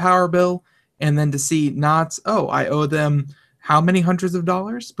get that power bill, and then to see not, oh, I owe them how many hundreds of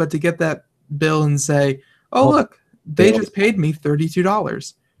dollars, but to get that bill and say, oh, look, they just paid me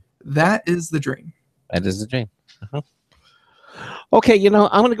 $32. That is the dream. That is the dream. Okay, I'm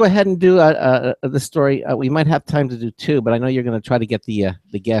going to go ahead and do the story. We might have time to do two, but I know you're going to try to get the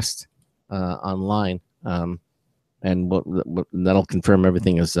guest online, and that'll confirm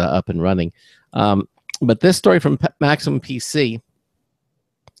everything is up and running. But this story from Maximum PC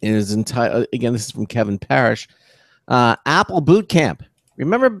is entitled, again, this is from Kevin Parrish, Apple Boot Camp.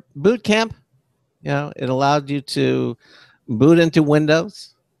 Remember Boot Camp? It allowed you to boot into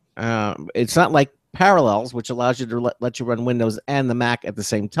Windows. It's not like Parallels, which allows you to let you run Windows and the Mac at the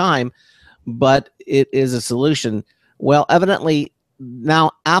same time, but it is a solution. Well, evidently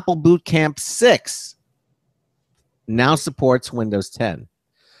now Apple Boot Camp 6 now supports Windows 10.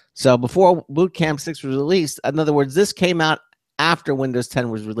 So before Boot Camp 6 was released, in other words, this came out after Windows 10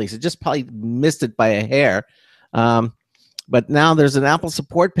 was released. It just probably missed it by a hair. But now there's an Apple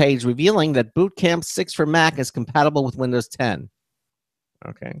support page revealing that Boot Camp 6 for Mac is compatible with Windows 10.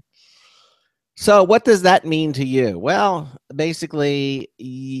 Okay. So what does that mean to you? Well, basically,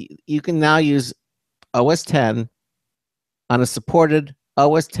 you can now use OS 10 on a supported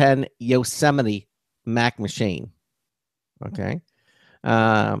OS 10 Yosemite Mac machine. Okay.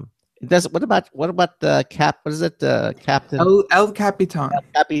 It does. What about the Cap? What is it? Captain El Capitan. El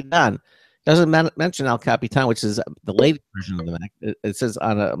Capitan. Doesn't mention El Capitan, which is the latest version of the Mac. It says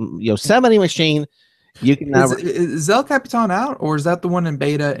on a Yosemite machine, you can now. Is El Capitan out, or is that the one in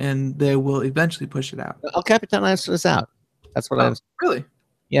beta and they will eventually push it out? El Capitan is out. That's what I'm. Really?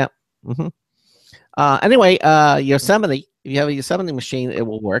 Yeah. Anyway, Yosemite. If you have a Yosemite machine, it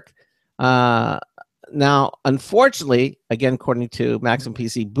will work. Now, unfortunately, again, according to Maximum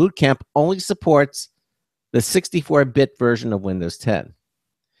PC, Boot Camp only supports the 64-bit version of Windows 10.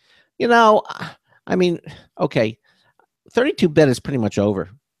 I mean, okay, 32-bit is pretty much over.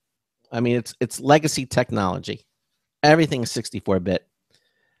 I mean, it's legacy technology. Everything is 64-bit.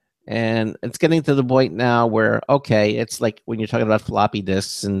 And it's getting to the point now where, okay, it's like when you're talking about floppy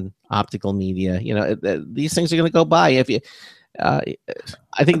disks and optical media, these things are going to go by. If you, I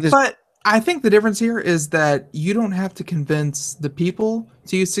think this. But I think the difference here is that you don't have to convince the people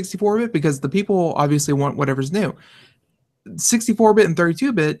to use 64-bit because the people obviously want whatever's new. 64-bit and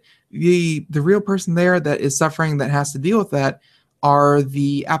 32-bit, the real person there that is suffering that has to deal with that are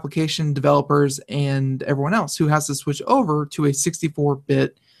the application developers and everyone else who has to switch over to a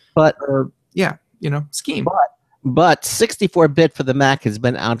 64-bit scheme. But 64-bit for the Mac has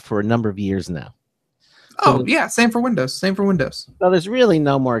been out for a number of years now. Oh, yeah, same for Windows. So there's really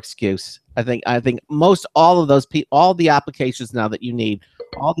no more excuse. I think most all of those all the applications now that you need,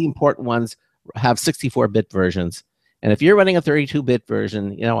 all the important ones have 64-bit versions. And if you're running a 32-bit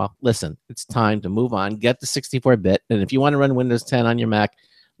version, listen, it's time to move on, get the 64-bit. And if you want to run Windows 10 on your Mac,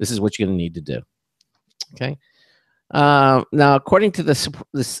 this is what you're going to need to do. Okay. Now, according to this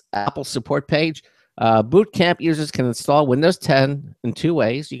Apple support page, Boot Camp users can install Windows 10 in two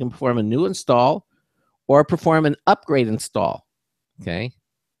ways. You can perform a new install or perform an upgrade install. Okay.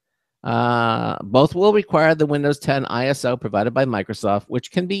 Both will require the Windows 10 ISO provided by Microsoft,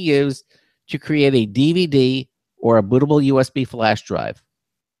 which can be used to create a DVD or a bootable USB flash drive.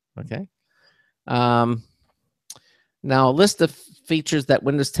 Okay. Now, a list of features that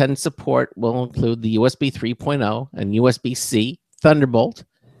Windows 10 support will include the USB 3.0 and USB-C, Thunderbolt,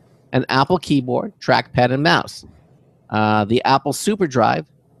 an Apple keyboard, trackpad, and mouse. The Apple SuperDrive,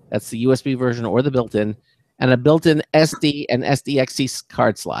 that's the USB version or the built-in, and a built-in SD and SDXC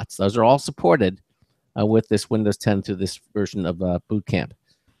card slots. Those are all supported with this Windows 10 through this version of Boot Camp.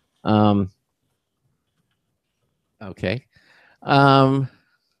 Okay.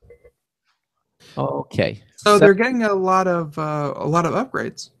 Okay. So they're getting a lot of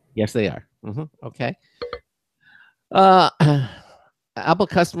upgrades. Yes, they are. Okay. Apple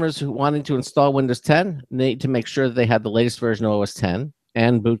customers who wanting to install Windows 10 need to make sure that they have the latest version of OS 10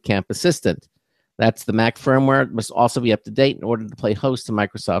 and Boot Camp Assistant. That's the Mac firmware. It must also be up to date in order to play host to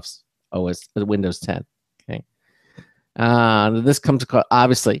Microsoft's Windows 10. Okay. This comes across,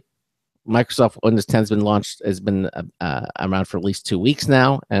 obviously. Microsoft Windows 10 has been around for at least 2 weeks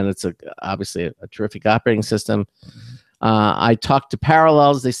now, and it's obviously a terrific operating system. I talked to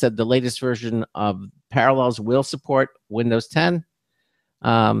Parallels. They said the latest version of Parallels will support Windows 10,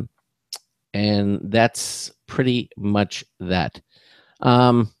 and that's pretty much that.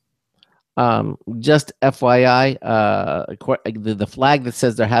 Just FYI, the flag that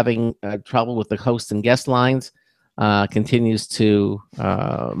says they're having trouble with the host and guest lines continues to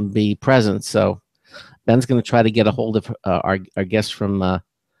be present. So Ben's going to try to get a hold of our guest from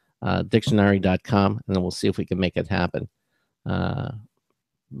dictionary.com, and then we'll see if we can make it happen.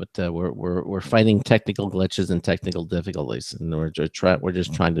 But we're fighting technical glitches and technical difficulties, and we're just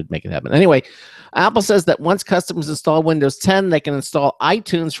trying to make it happen. Anyway, Apple says that once customers install Windows 10, they can install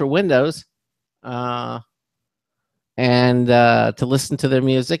iTunes for Windows, and to listen to their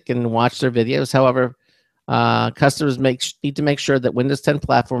music and watch their videos. However, customers need to make sure that Windows 10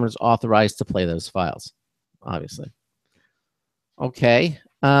 platform is authorized to play those files, obviously. Okay.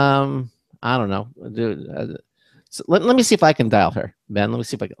 I don't know. So let me see if I can dial her, Ben. Let me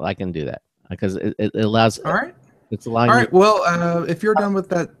see if I can do that, because it allows. All right. It's allowing. All right. Well, if you're done with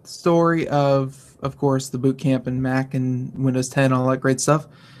that story of course, the Boot Camp and Mac and Windows 10, all that great stuff,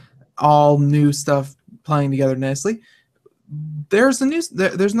 all new stuff playing together nicely. There's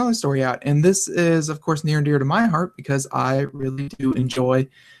another story out, and this is, of course, near and dear to my heart because I really do enjoy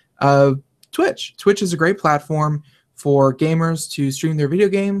Twitch. Twitch is a great platform for gamers to stream their video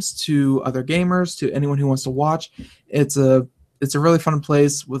games to other gamers, to anyone who wants to watch. It's a really fun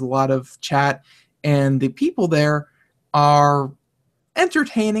place with a lot of chat, and the people there are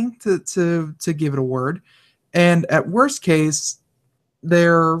entertaining, to give it a word. And at worst case,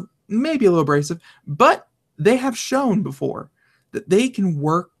 they're maybe a little abrasive, but they have shown before that they can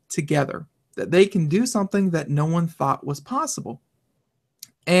work together, that they can do something that no one thought was possible.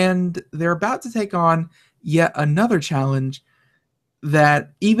 And they're about to take on yet another challenge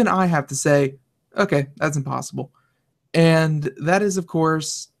that even I have to say, okay, that's impossible. And that is, of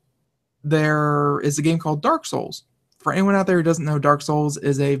course, there is a game called Dark Souls. For anyone out there who doesn't know, Dark Souls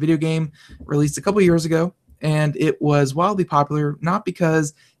is a video game released a couple years ago, and it was wildly popular, not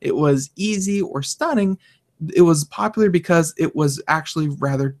because it was easy or stunning. It was popular because it was actually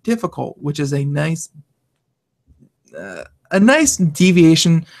rather difficult, which is a nice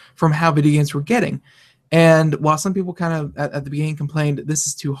deviation from how video games were getting. And while some people kind of at the beginning complained, this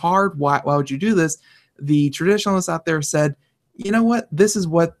is too hard, why would you do this? The traditionalists out there said, you know what, this is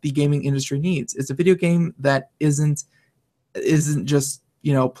what the gaming industry needs. It's a video game that isn't isn't just,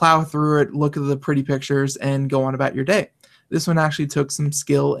 plow through it, look at the pretty pictures, and go on about your day. This one actually took some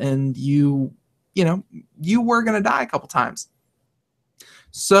skill, and you were going to die a couple times.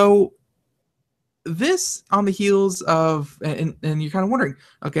 So this on the heels of, and you're kind of wondering,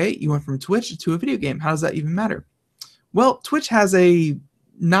 okay, you went from Twitch to a video game. How does that even matter? Well, Twitch has a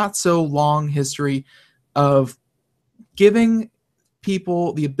not so long history of giving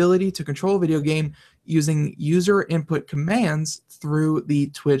people the ability to control a video game using user input commands through the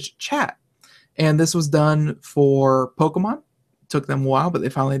Twitch chat. And this was done for Pokemon. It took them a while, but they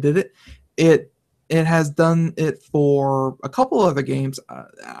finally did it. It has done it for a couple other games.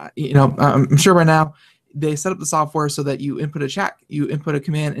 I'm sure by now they set up the software so that you input a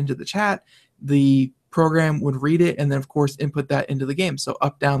command into the chat, the program would read it, and then of course input that into the game. So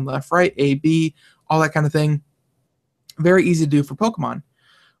up, down, left, right, A, B, all that kind of thing. Very easy to do for Pokemon.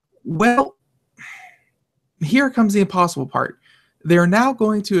 Well, here comes the impossible part. They're now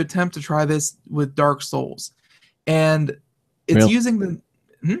going to attempt to try this with Dark Souls, and it's using the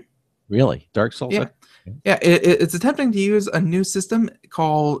Really? Dark Souls? Yeah. Yeah, it's attempting to use a new system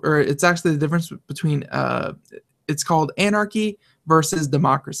it's actually the difference between, it's called Anarchy versus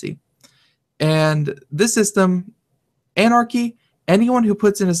Democracy. And this system, Anarchy, anyone who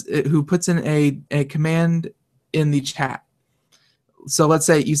puts in a command in the chat. So let's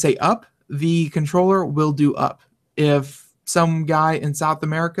say you say up, the controller will do up. If some guy in South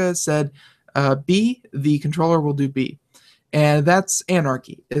America said B, the controller will do B. And that's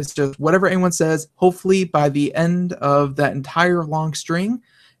Anarchy. It's just whatever anyone says. Hopefully by the end of that entire long string,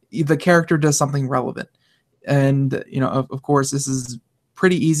 the character does something relevant. And, of course, this is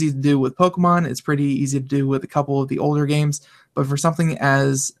pretty easy to do with Pokemon. It's pretty easy to do with a couple of the older games. But for something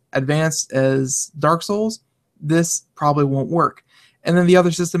as advanced as Dark Souls, this probably won't work. And then the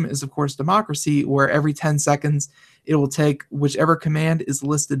other system is, of course, Democracy, where every 10 seconds it will take whichever command is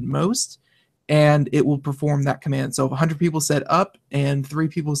listed most, and it will perform that command. So if 100 people said up and 3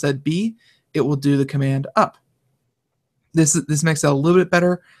 people said B, it will do the command up. This makes it a little bit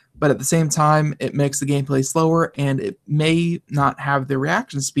better, but at the same time, it makes the gameplay slower, and it may not have the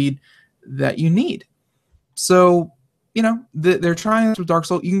reaction speed that you need. So, they're trying this with Dark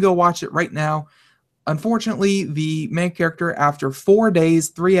Souls. You can go watch it right now. Unfortunately, the main character, after 4 days,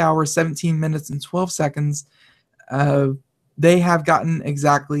 3 hours, 17 minutes, and 12 seconds, they have gotten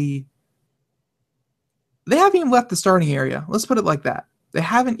exactly... They haven't even left the starting area. Let's put it like that. They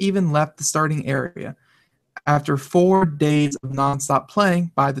haven't even left the starting area after 4 days of nonstop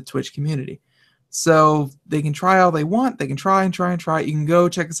playing by the Twitch community. So they can try all they want. They can try and try and try. You can go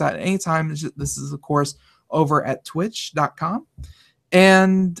check this out at any time. This is, of course, over at twitch.com.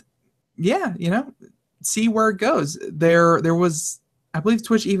 And yeah, see where it goes. There was, I believe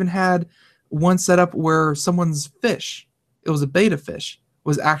Twitch even had one setup where someone's fish, it was a beta fish,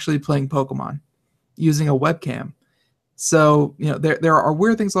 was actually playing Pokemon using a webcam. So, there are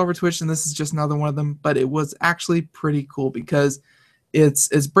weird things all over Twitch, and this is just another one of them, but it was actually pretty cool because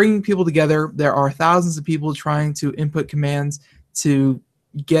it's bringing people together. There are thousands of people trying to input commands to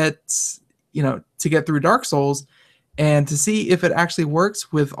get through Dark Souls, and to see if it actually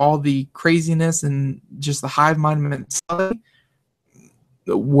works with all the craziness and just the hive mind mentality,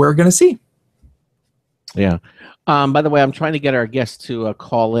 we're going to see. Yeah. By the way, I'm trying to get our guest to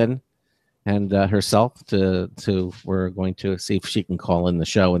call in, and herself we're going to see if she can call in the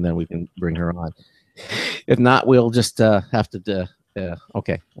show, and then we can bring her on. If not, we'll just have to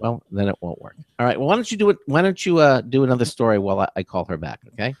okay, well, then it won't work. All right, well, why don't you do it? Why don't you do another story while I call her back?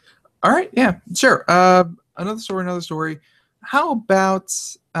 Okay. All right. Yeah. Sure. Another story. How about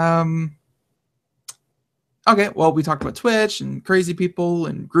okay, well, we talked about Twitch and crazy people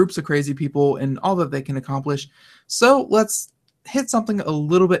and groups of crazy people and all that they can accomplish. So let's hit something a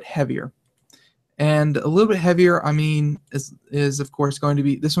little bit heavier. And a little bit heavier, I mean, is of course going to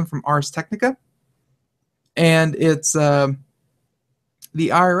be this one from Ars Technica. And it's the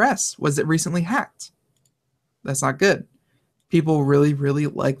IRS was recently hacked. That's not good. People really, really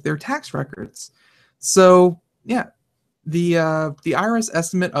like their tax records. So yeah, the IRS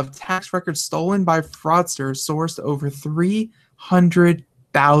estimate of tax records stolen by fraudsters sourced over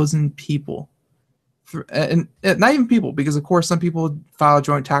 300,000 people. And not even people, because of course some people file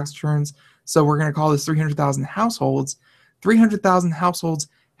joint tax returns. So we're going to call this 300,000 households. 300,000 households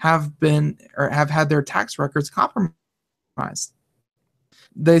have had their tax records compromised.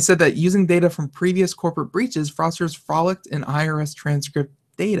 They said that using data from previous corporate breaches, fraudsters frolicked in IRS transcript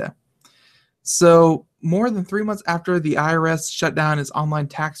data. So more than 3 months after the IRS shut down its online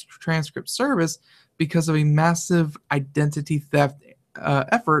tax transcript service because of a massive identity theft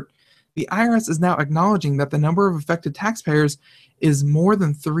effort, the IRS is now acknowledging that the number of affected taxpayers is more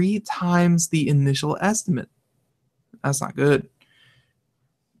than 3 times the initial estimate. That's not good.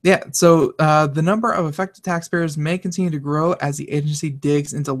 Yeah, so the number of affected taxpayers may continue to grow as the agency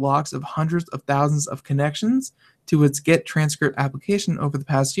digs into logs of hundreds of thousands of connections to its Get Transcript application over the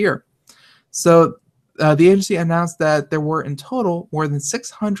past year. So the agency announced that there were in total more than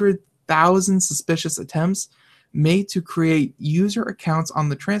 600,000 suspicious attempts made to create user accounts on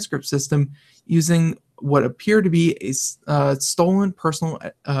the transcript system using what appear to be a stolen personal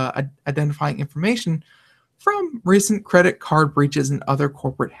identifying information from recent credit card breaches and other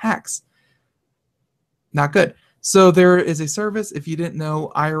corporate hacks. Not good. So there is a service, if you didn't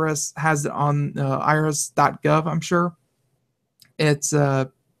know, IRS has it on irs.gov, I'm sure. It's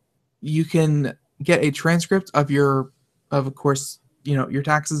you can get a transcript of of course, your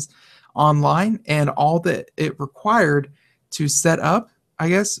taxes online, and all that it required to set up, I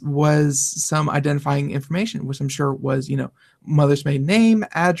guess, was some identifying information, which I'm sure was, mother's maiden name,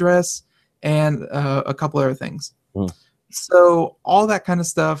 address, and a couple other things. So all that kind of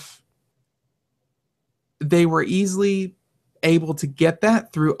stuff, they were easily able to get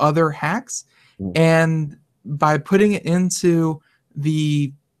that through other hacks. And by putting it into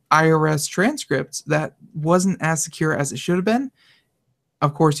the IRS transcripts, that wasn't as secure as it should have been.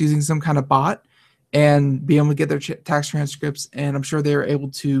 Of course, using some kind of bot and be able to get their tax transcripts. And I'm sure they were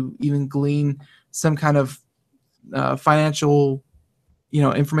able to even glean some kind of financial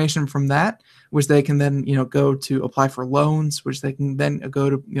information from that, which they can then, go to apply for loans, which they can then go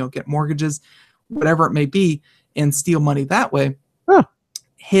to, get mortgages, whatever it may be, and steal money that way.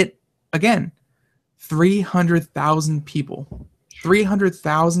 Hit, again, 300,000 people.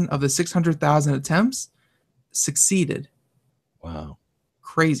 300,000 of the 600,000 attempts succeeded. Wow.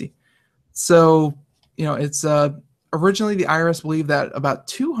 Crazy. So, it's originally the IRS believed that about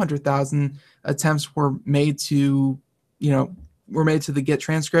 200,000 attempts were made to, the Get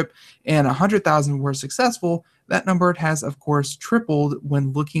Transcript, and 100,000 were successful. That number has, of course, tripled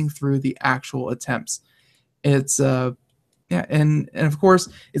when looking through the actual attempts. It's and of course,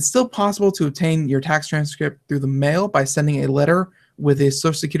 it's still possible to obtain your tax transcript through the mail by sending a letter with a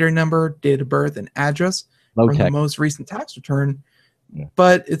social security number, date of birth, and address from the most recent tax return. Yeah.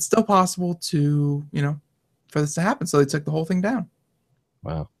 But it's still possible to, for this to happen. So they took the whole thing down.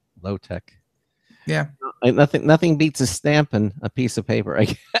 Wow. Low tech. Yeah. Nothing beats a stamp and a piece of paper,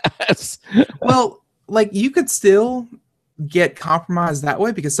 I guess. Well, you could still get compromised that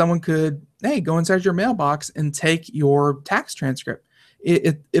way, because someone could, go inside your mailbox and take your tax transcript.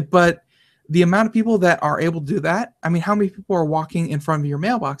 But the amount of people that are able to do that, I mean, how many people are walking in front of your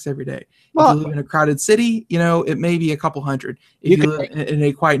mailbox every day? Well, if you live in a crowded city, it may be a couple hundred. If you live in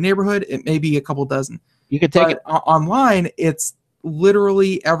a quiet neighborhood, it may be a couple dozen. You could take it online. It's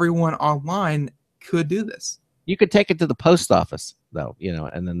literally everyone online could do this. You could take it to the post office, though,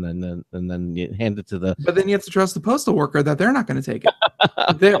 and then you hand it to the. But then you have to trust the postal worker that they're not going to take it.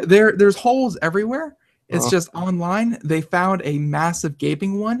 There's holes everywhere. It's just online. They found a massive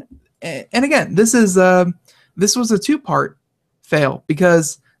gaping one, and again, this was a two-part fail,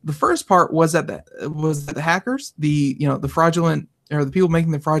 because the first part was that the hackers, the fraudulent, or the people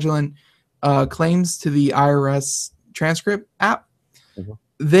making the fraudulent claims to the IRS transcript app,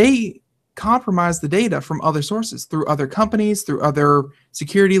 they compromise the data from other sources, through other companies, through other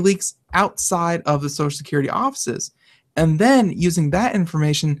security leaks outside of the Social Security offices. And then using that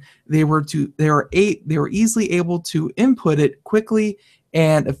information, they were easily able to input it quickly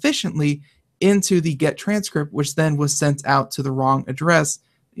and efficiently into the Get Transcript, which then was sent out to the wrong address,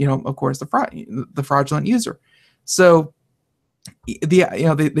 of course, the fraudulent user. So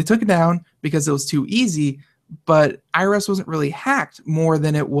they took it down because it was too easy. But IRS wasn't really hacked more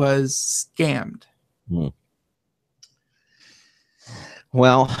than it was scammed.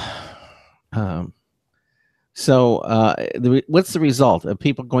 Well, what's the result of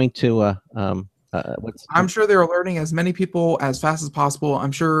people going to? I'm sure they're alerting as many people as fast as possible.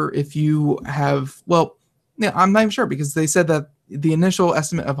 I'm sure if you have, I'm not even sure, because they said that the initial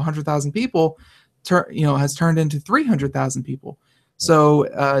estimate of 100,000 people, has turned into 300,000 people.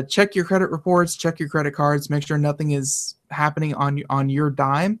 So check your credit reports, check your credit cards, make sure nothing is happening on your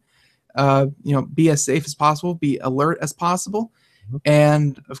dime. Be as safe as possible, be alert as possible,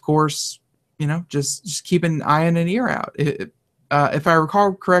 and of course, just keep an eye and an ear out. If I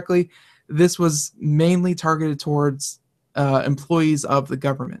recall correctly, this was mainly targeted towards employees of the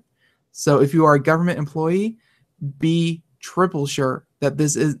government. So if you are a government employee, be triple sure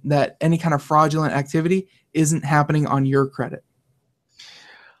that any kind of fraudulent activity isn't happening on your credit.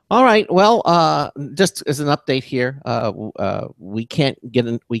 All right. Well, just as an update here, we can't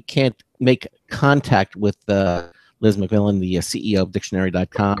make contact with Liz McMillan, the CEO of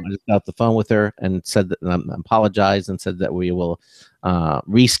Dictionary.com. I just got off the phone with her and said that apologized and said that we will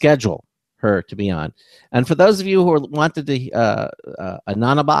reschedule her to be on. And for those of you who wanted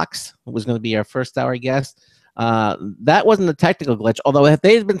Ananabox was going to be our first hour guest, that wasn't a technical glitch. Although if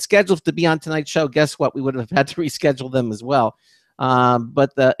they had been scheduled to be on tonight's show, guess what? We would have had to reschedule them as well.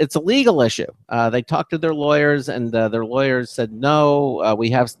 But it's a legal issue. They talked to their lawyers, and their lawyers said no.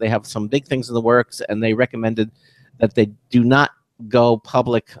 They have some big things in the works, and they recommended that they do not go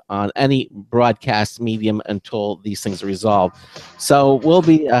public on any broadcast medium until these things are resolved. So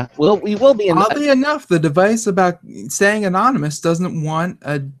we will be. Oddly enough, the device about staying anonymous doesn't want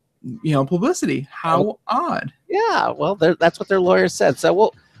a publicity. How odd. Yeah, well, that's what their lawyers said.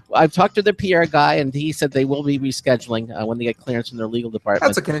 So I've talked to their PR guy, and he said they will be rescheduling when they get clearance from their legal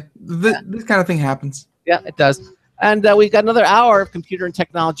department. That's okay. This kind of thing happens. Yeah, it does. And we've got another hour of computer and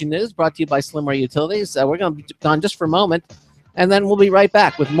technology news brought to you by Slimware Utilities. We're going to be gone just for a moment, and then we'll be right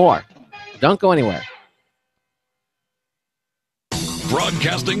back with more. Don't go anywhere.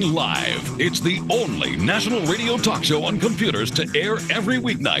 Broadcasting live, it's the only national radio talk show on computers to air every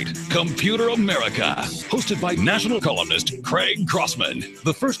weeknight. Computer America, hosted by national columnist Craig Crossman.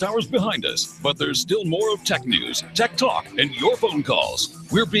 The first hour's behind us, but there's still more of tech news, tech talk, and your phone calls.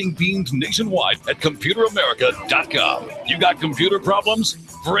 We're being beamed nationwide at ComputerAmerica.com. You got computer problems?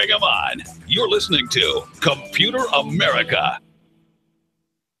 Bring them on. You're listening to Computer America.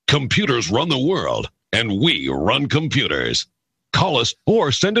 Computers run the world, and we run computers. Call us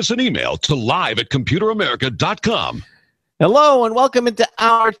or send us an email to live@computeramerica.com. Hello and welcome into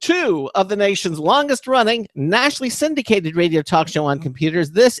hour 2 of the nation's longest running, nationally syndicated radio talk show on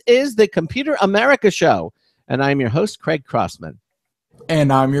computers. This is the Computer America Show, and I'm your host, Craig Crossman.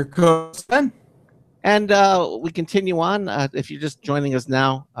 And I'm your co-host, Ben. And we continue on. If you're just joining us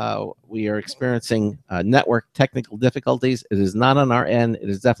now, we are experiencing network technical difficulties. It is not on our end. It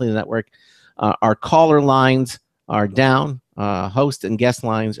is definitely the network. Our caller lines are down. Host and guest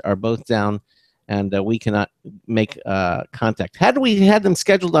lines are both down, and we cannot make contact. Had we had them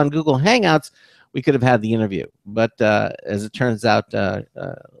scheduled on Google Hangouts, we could have had the interview. But as it turns out, Liz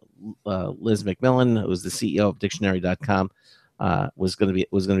McMillan, who is the CEO of Dictionary.com, was going to be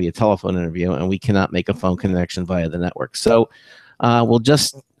a telephone interview, and we cannot make a phone connection via the network. So we'll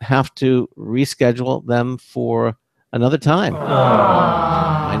just have to reschedule them for another time.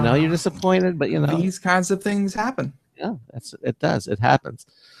 I know you're disappointed, but these kinds of things happen. Yeah, it does. It happens.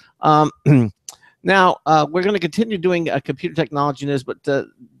 Now, we're going to continue doing computer technology news, but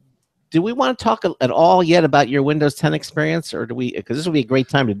do we want to talk at all yet about your Windows 10 experience, or do we? Because this will be a great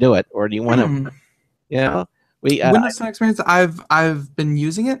time to do it, or do you want to? Windows 10 experience. I've been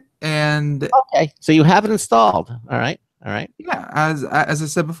using it, and okay, so you have it installed. All right. Yeah, as I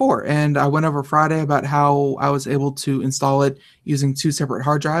said before, and I went over Friday about how I was able to install it using 2 separate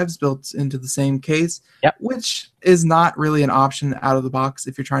hard drives built into the same case, which is not really an option out of the box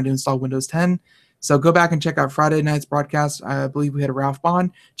if you're trying to install Windows 10. So go back and check out Friday night's broadcast. I believe we had a Ralph Bond.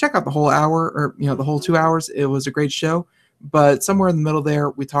 Check out the whole hour, or the whole 2 hours. It was a great show. But somewhere in the middle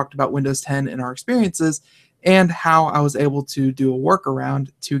there, we talked about Windows 10 and our experiences, and how I was able to do a workaround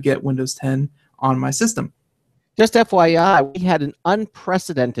to get Windows 10 on my system. Just FYI, we had an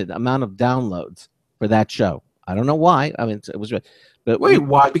unprecedented amount of downloads for that show. I don't know why. I mean, it was, but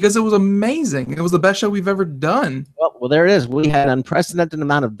why? Because it was amazing. It was the best show we've ever done. Well, there it is. We had an unprecedented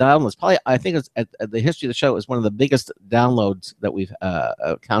amount of downloads. Probably, I think it's at the history of the show is one of the biggest downloads that we've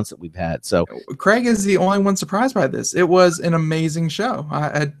accounts that we've had. So Craig is the only one surprised by this. It was an amazing show.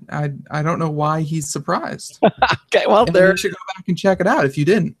 I don't know why he's surprised. Okay, well, you should go back and check it out if you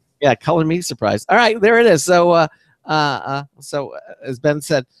didn't. Yeah, color me surprised. All right, there it is. So, so as Ben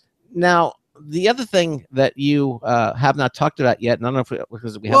said, now the other thing that you have not talked about yet, and I don't know if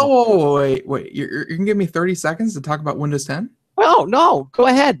because we have. Whoa, wait! You can give me 30 seconds to talk about Windows 10? Oh no, go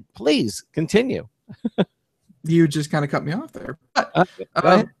ahead, please continue. You just kind of cut me off there.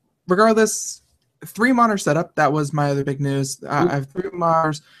 But regardless, 3 monitor setup. That was my other big news. I have 3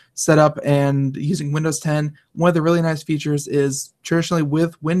 monitors set up and using Windows 10. One of the really nice features is traditionally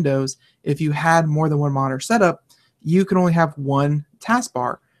with Windows, if you had more than 1 monitor setup, you can only have 1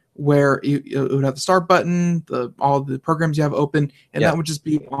 taskbar where it would have the start button, all the programs you have open, and that would just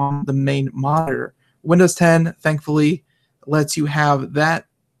be on the main monitor. Windows 10, thankfully, lets you have that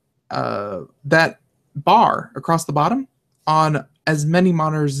bar across the bottom on as many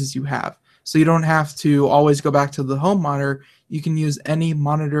monitors as you have. So you don't have to always go back to the home monitor. You can use any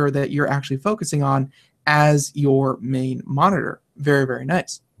monitor that you're actually focusing on as your main monitor. Very, very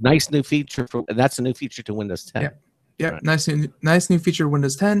nice. Nice new feature and that's a new feature to Windows 10. Yeah, Right. nice new feature to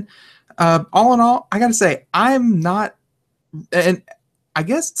Windows 10. All in all, I gotta say, I'm not, and I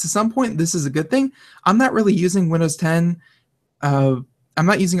guess to some point this is a good thing. I'm not really using Windows 10. I'm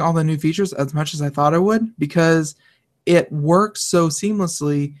not using all the new features as much as I thought I would, because it works so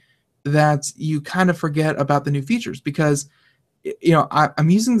seamlessly that you kind of forget about the new features. Because I'm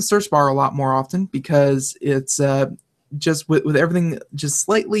using the search bar a lot more often, because it's just with everything just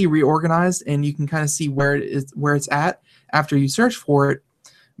slightly reorganized, and you can kind of see where it's at after you search for it.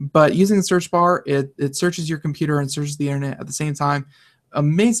 But using the search bar, it searches your computer and searches the internet at the same time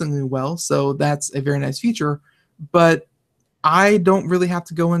amazingly well. So that's a very nice feature. But I don't really have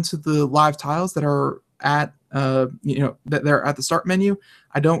to go into the live tiles that are at that they're at the start menu.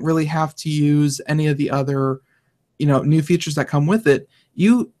 I don't really have to use any of the other new features that come with it.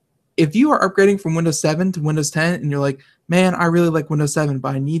 If you are upgrading from Windows 7 to Windows 10 and you're like, man, I really like Windows 7,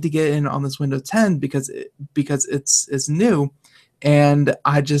 but I need to get in on this Windows 10 because it's new, and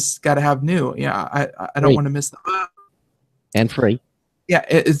I just got to have new. I don't want to miss the and free. Yeah,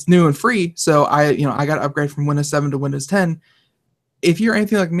 it's new and free. So I got to upgrade from Windows 7 to Windows 10. If you're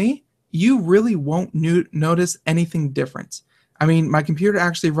anything like me, you really won't notice anything different. I mean, my computer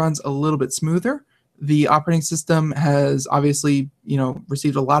actually runs a little bit smoother. The operating system has obviously,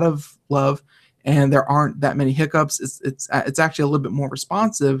 received a lot of love, and there aren't that many hiccups. It's actually a little bit more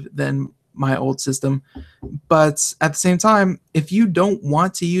responsive than my old system. But at the same time, if you don't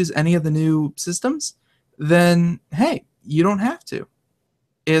want to use any of the new systems, then hey, you don't have to.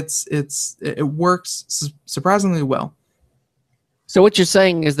 It works surprisingly well. So what you're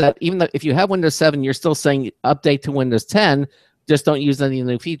saying is that even though if you have Windows 7, you're still saying update to Windows 10, just don't use any of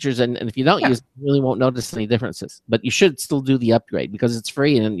the new features. And if you don't use it, you really won't notice any differences. But you should still do the upgrade because it's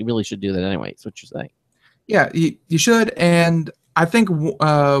free, and you really should do that anyway. That's what you're saying. Yeah, you should. And I think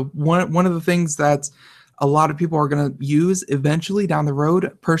one of the things that a lot of people are going to use eventually down the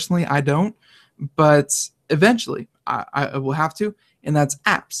road, personally, I don't, but eventually I will have to, and that's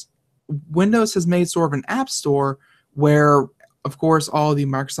apps. Windows has made sort of an app store where, of course, all the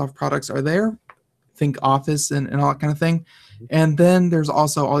Microsoft products are there. Think Office and all that kind of thing. And then there's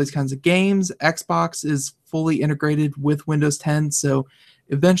also all these kinds of games. Xbox is fully integrated with Windows 10. So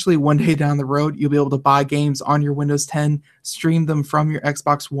eventually, one day down the road, you'll be able to buy games on your Windows 10, stream them from your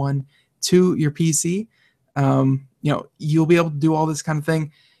Xbox One to your PC. You'll be able to do all this kind of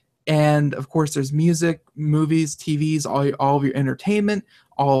thing. And of course, there's music, movies, TVs, all of your entertainment,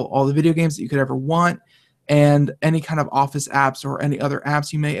 all the video games that you could ever want, and any kind of Office apps or any other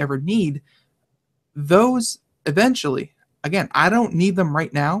apps you may ever need. Those eventually, again, I don't need them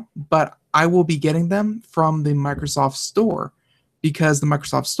right now, but I will be getting them from the Microsoft Store, because the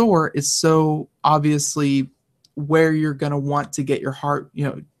Microsoft Store is so obviously where you're going to want to get your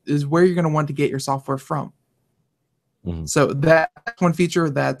is where you're going to want to get your software from. Mm-hmm. So that's one feature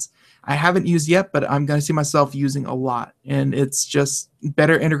that I haven't used yet, but I'm going to see myself using a lot. And it's just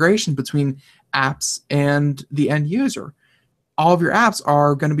better integration between apps and the end user. All of your apps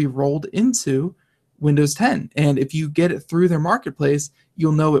are going to be rolled into Windows 10. And if you get it through their marketplace,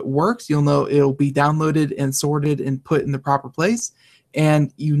 you'll know it works. You'll know it'll be downloaded and sorted and put in the proper place.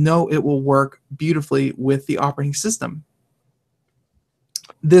 And it will work beautifully with the operating system.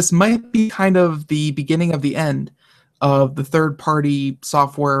 This might be kind of the beginning of the end of the third-party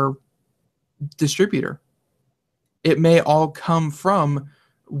software distributor. It may all come from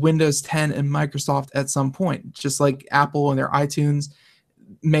Windows 10 and Microsoft at some point, just like Apple and their iTunes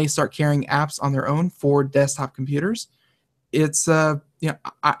may start carrying apps on their own for desktop computers. It's I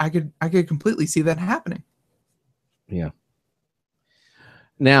could completely see that happening. Yeah.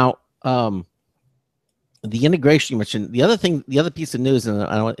 Now, the integration you mentioned, the other piece of news, and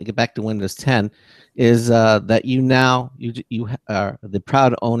I want to get back to Windows 10, is that you are the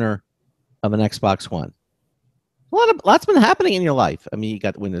proud owner of an Xbox One. Lots been happening in your life. I mean, you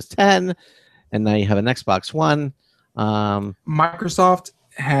got Windows 10, and now you have an Xbox One. Microsoft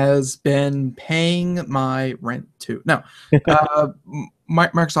has been paying my rent too. No,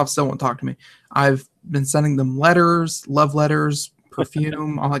 Microsoft still won't talk to me. I've been sending them letters, love letters,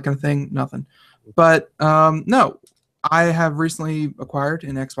 perfume, all that kind of thing. Nothing. But no, I have recently acquired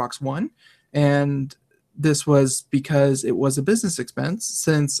an Xbox One, and this was because it was a business expense,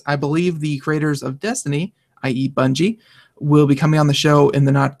 since I believe the creators of Destiny, i.e. Bungie, will be coming on the show in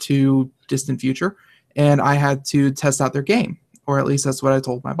the not too distant future, and I had to test out their game, or at least that's what I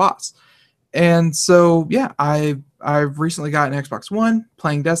told my boss. And so, yeah, I've recently got an Xbox One,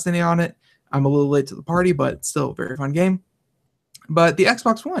 playing Destiny on it. I'm a little late to the party, but still a very fun game. But the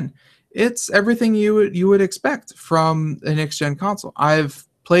Xbox One, it's everything you would expect from a next-gen console. I've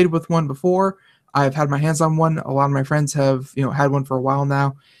played with one before. I've had my hands on one. A lot of my friends have, had one for a while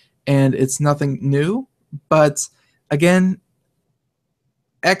now, and it's nothing new. But again,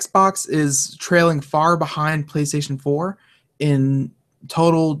 Xbox is trailing far behind PlayStation 4 in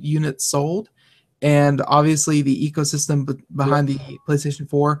total units sold. And obviously the ecosystem behind the PlayStation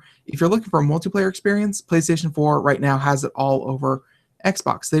 4, if you're looking for a multiplayer experience, PlayStation 4 right now has it all over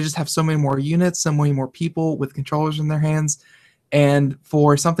Xbox. They just have so many more units, so many more people with controllers in their hands. And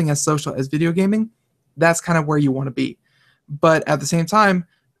for something as social as video gaming, that's kind of where you want to be. But at the same time,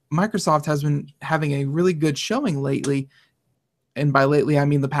 Microsoft has been having a really good showing lately. And by lately, I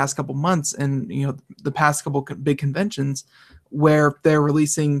mean the past couple months and the past couple big conventions where they're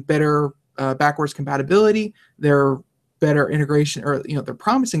releasing better backwards compatibility, they're better integration, or they're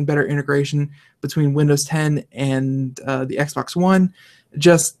promising better integration between Windows 10 and the Xbox One.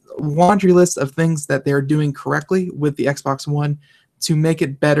 Just laundry list of things that they're doing correctly with the Xbox One to make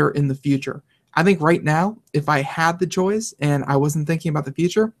it better in the future. I think right now, if I had the choice and I wasn't thinking about the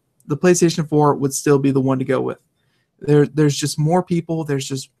future, the PlayStation 4 would still be the one to go with. There's just more people, there's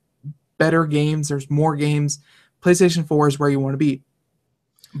just better games, there's more games. PlayStation 4 is where you want to be.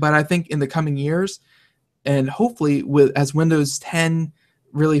 But I think in the coming years, and hopefully as Windows 10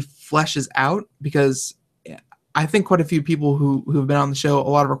 really fleshes out, because I think quite a few people who have been on the show, a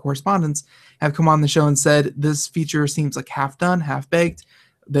lot of our correspondents, have come on the show and said this feature seems like half done, half baked.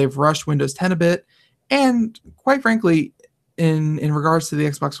 They've rushed Windows 10 a bit. And quite frankly, in regards to the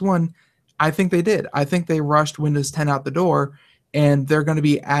Xbox One, I think they did. I think they rushed Windows 10 out the door, and they're going to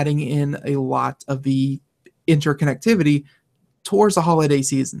be adding in a lot of the interconnectivity towards the holiday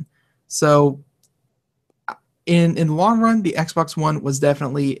season. So in the long run, the Xbox One was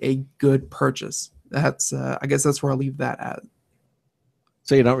definitely a good purchase. That's I guess that's where I'll leave that at.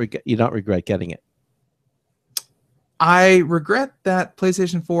 So you don't regret getting it? I regret that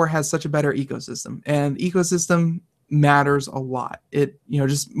PlayStation 4 has such a better ecosystem, and ecosystem matters a lot. It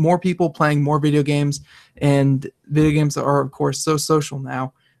just more people playing more video games, and video games are of course so social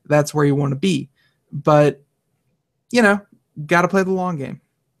now. That's where you want to be, but got to play the long game.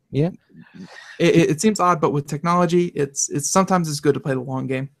 Yeah, it seems odd, but with technology, it's sometimes it's good to play the long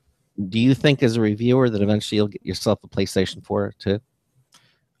game. Do you think, as a reviewer, that eventually you'll get yourself a PlayStation 4 too?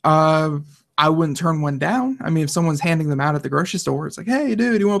 I wouldn't turn one down. I mean, if someone's handing them out at the grocery store, it's like, "Hey,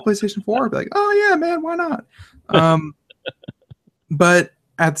 dude, you want a PlayStation 4?" I'd be like, "Oh yeah, man, why not?" But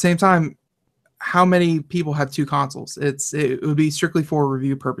at the same time, how many people have two consoles? It would be strictly for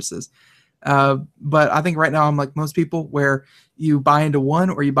review purposes. But I think right now I'm like most people, where you buy into one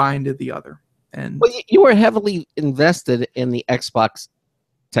or you buy into the other. And well, you were heavily invested in the Xbox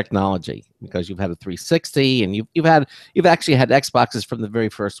technology because you've had a 360 and you've actually had Xboxes from the very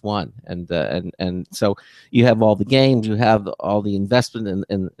first one, and so you have all the games, you have all the investment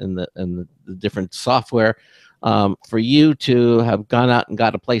in the different software. For you to have gone out and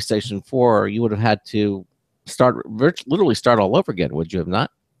got a PlayStation 4, you would have had to literally start all over again, would you have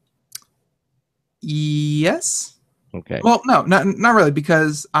not? Yes. Okay. Well, no, not really,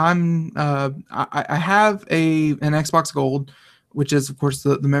 because I have an Xbox Gold, which is of course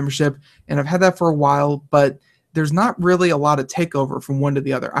the membership, and I've had that for a while, but there's not really a lot of takeover from one to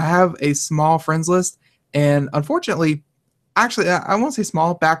the other. I have a small friends list, and unfortunately, actually, I won't say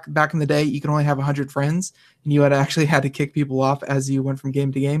small. Back in the day, you could only have 100 friends, and you had to kick people off as you went from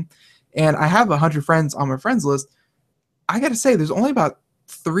game to game. And I have 100 friends on my friends list. I got to say, there's only about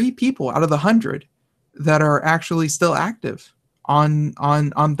 3 people out of the 100 that are actually still active on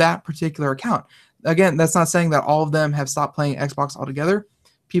that particular account. Again, that's not saying that all of them have stopped playing Xbox altogether.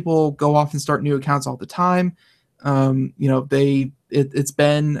 People go off and start new accounts all the time. It's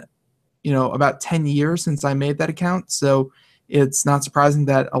been about 10 years since I made that account, so it's not surprising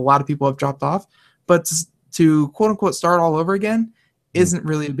that a lot of people have dropped off. But to quote unquote start all over again isn't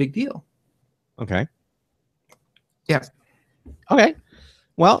really a big deal. Okay. Yeah. Okay.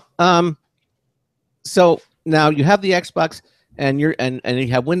 Well, so now you have the Xbox and you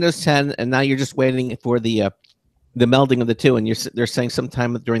have Windows 10, and now you're just waiting for the melding of the two, and they're saying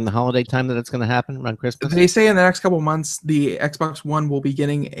sometime during the holiday time that it's going to happen around Christmas. They say in the next couple of months the Xbox One will be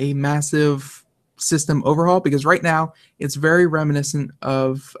getting a massive system overhaul, because right now it's very reminiscent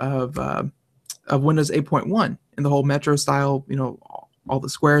of Windows 8.1 in the whole Metro style, all the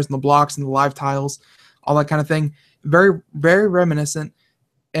squares and the blocks and the live tiles, all that kind of thing. Very, very reminiscent.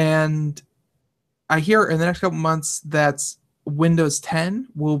 And I hear in the next couple of months that Windows 10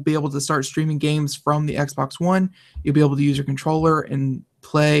 will be able to start streaming games from the Xbox One. You'll be able to use your controller and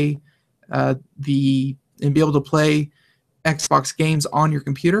play be able to play Xbox games on your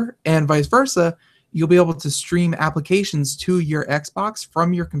computer, and vice versa. you'll be able to stream applications to your Xbox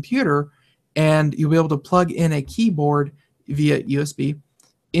from your computer, and you'll be able to plug in a keyboard via USB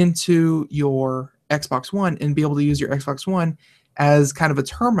into your Xbox One and be able to use your Xbox One as kind of a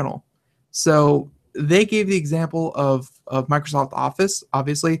terminal. So they gave the example of Microsoft Office,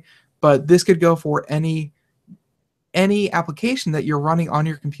 obviously, but this could go for any application that you're running on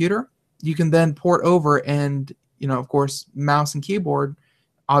your computer. You can then port over, and of course, mouse and keyboard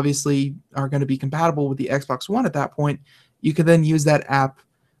obviously are going to be compatible with the Xbox One at that point. You can then use that app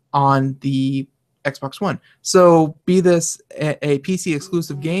on the Xbox One. So be this a PC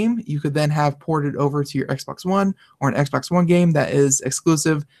exclusive game, you could then have ported over to your Xbox One, or an Xbox One game that is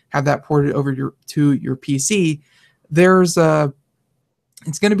exclusive, have that ported over to your PC. It's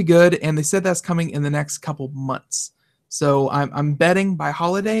going to be good, and they said that's coming in the next couple months. So I'm betting by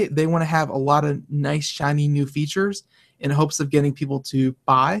holiday they want to have a lot of nice shiny new features in hopes of getting people to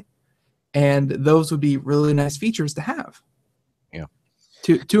buy, and those would be really nice features to have. Yeah.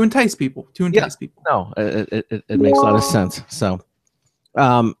 To entice people. People. No, it makes a lot of sense. So,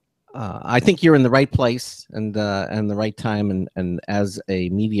 I think you're in the right place and the right time, and as a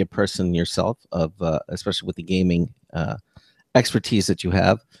media person yourself, especially with the gaming expertise that you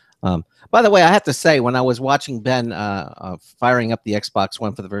have. By the way, I have to say, when I was watching Ben firing up the Xbox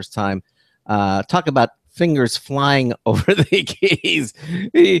One for the first time, talk about fingers flying over the keys.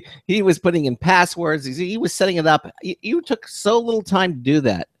 He was putting in passwords. He was setting it up. You took so little time to do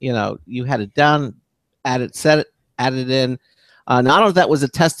that. You had it done, set it, added it in. Not only that was a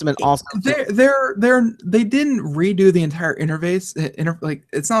testament also. They didn't redo the entire interface.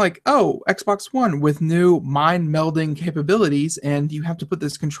 It's not like, Xbox One with new mind melding capabilities, and you have to put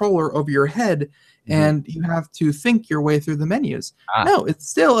this controller over your head, and you have to think your way through the menus. No, it's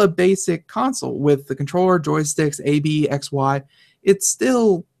still a basic console with the controller, joysticks, A, B, X, Y. It's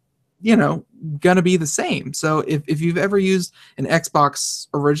still, gonna be the same. So if you've ever used an Xbox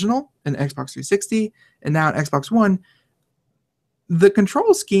original, an Xbox 360, and now an Xbox One, the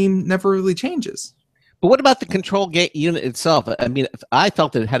control scheme never really changes. But what about the control unit itself? I mean, I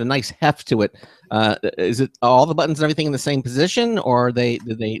felt that it had a nice heft to it. Is it all the buttons and everything in the same position, or did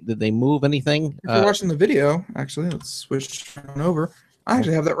they move anything? If you're watching the video, actually, let's switch on over. I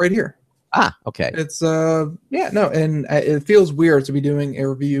actually have that right here. Okay. It's and it feels weird to be doing a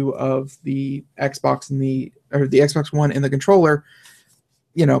review of the Xbox and the Xbox One and the controller.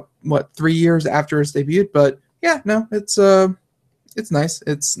 3 years after it's debuted, but yeah, no, it's nice.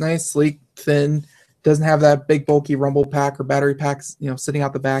 It's nice, sleek, thin. Doesn't have that big bulky rumble pack or battery packs, sitting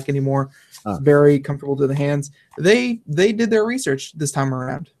out the back anymore. It's very comfortable to the hands. They did their research this time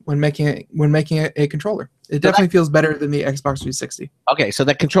around when making a controller. It definitely feels better than the Xbox 360. Okay, so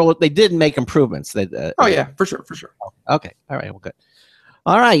that controller, they did make improvements. Oh yeah, for sure. Okay, all right, well, good.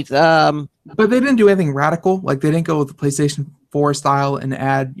 All right, but they didn't do anything radical. Like, they didn't go with the PlayStation 4 style and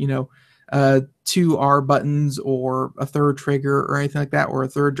add 2 R buttons or a third trigger or anything like that, or a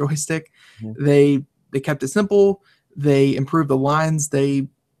third joystick. They kept it simple. They improved the lines. They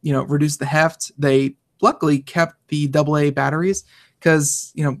reduced the heft. They luckily kept the AA batteries,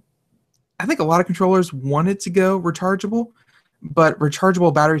 because I think a lot of controllers wanted to go rechargeable, but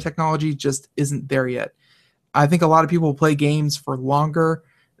rechargeable battery technology just isn't there yet. I think a lot of people play games for longer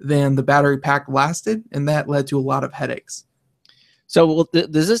than the battery pack lasted, and that led to a lot of headaches. So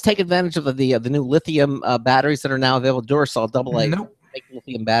does this take advantage of the new lithium batteries that are now available? Duracell AA. Nope. Make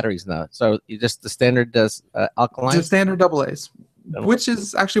lithium batteries now. So you just the standard does alkaline. Just standard AA's, which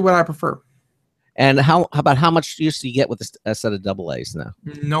is actually what I prefer. And how about how much use do you get with a set of AA's now?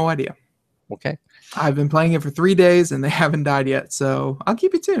 No idea. Okay. I've been playing it for 3 days and they haven't died yet, so I'll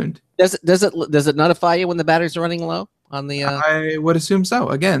keep you tuned. Does it notify you when the batteries are running low on the? I would assume so.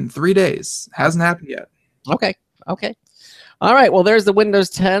 Again, 3 days hasn't happened yet. Okay. All right. Well, there's the Windows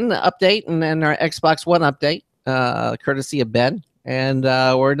 10 update and then our Xbox One update, courtesy of Ben. And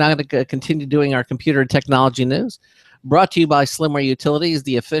we're now going to continue doing our computer and technology news, brought to you by Slimware Utilities,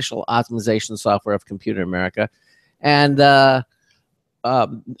 the official optimization software of Computer America. And I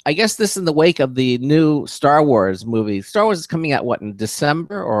guess this is in the wake of the new Star Wars movie. Star Wars is coming out, in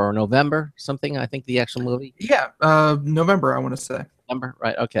December or November? Something, I think, the actual movie? Yeah, November, I want to say. November,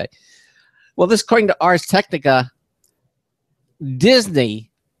 right, okay. Well, this, according to Ars Technica, Disney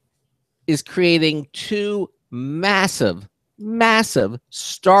is creating 2 massive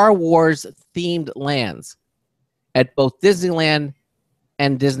Star Wars themed lands at both Disneyland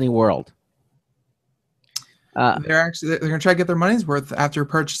and Disney World. They're going to try to get their money's worth after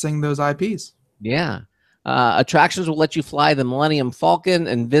purchasing those IPs. Yeah. Attractions will let you fly the Millennium Falcon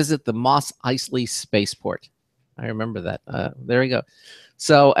and visit the Mos Eisley spaceport. I remember that. There you go.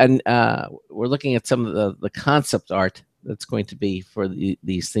 So, and we're looking at some of the concept art that's going to be for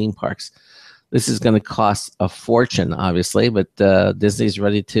these theme parks. This is going to cost a fortune, obviously, but Disney's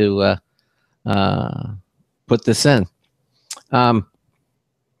ready to put this in. Now,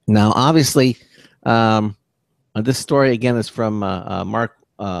 obviously, this story again is from Mark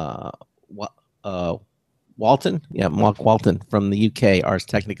Walton. Yeah, Mark Walton from the UK, Ars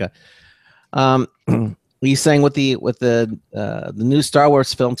Technica. He's saying with the new Star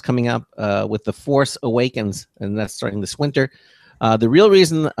Wars films coming up, with The Force Awakens, and that's starting this winter. The real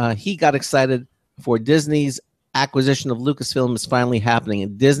reason he got excited for Disney's acquisition of Lucasfilm is finally happening,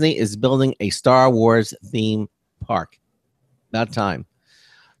 and Disney is building a Star Wars theme park. About time.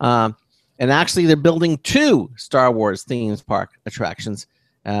 And actually, they're building 2 Star Wars theme park attractions.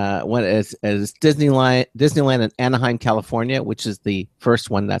 One is Disneyland in Anaheim, California, which is the first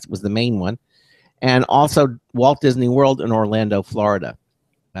one. That was the main one. And also Walt Disney World in Orlando, Florida.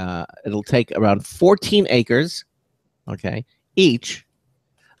 It'll take around 14 acres, okay, each.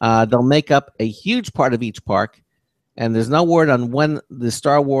 They'll make up a huge part of each park. And there's no word on when the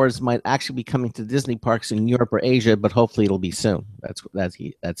Star Wars might actually be coming to Disney parks in Europe or Asia, but hopefully it'll be soon.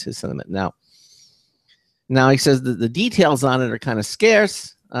 That's his sentiment. Now he says that the details on it are kind of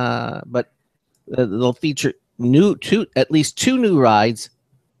scarce, but they'll feature at least 2 new rides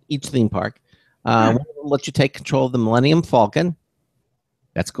each theme park. One will let you take control of the Millennium Falcon.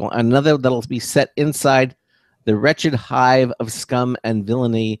 Another that'll be set inside the wretched hive of scum and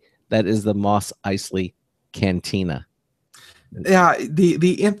villainy that is the Mos Eisley Cantina. Yeah,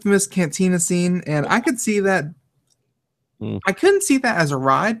 the infamous cantina scene, and I could see that. I couldn't see that as a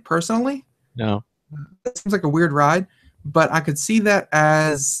ride personally. No, that seems like a weird ride, but I could see that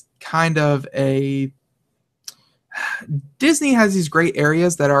as kind of a. Disney has these great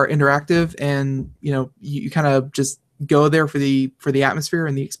areas that are interactive, and you kind of just go there for the atmosphere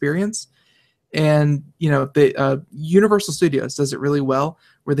and the experience. And the Universal Studios does it really well,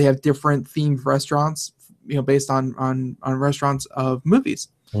 where they have different themed restaurants, based on restaurants of movies.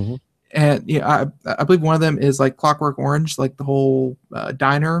 Mm-hmm. And I believe one of them is like Clockwork Orange, like the whole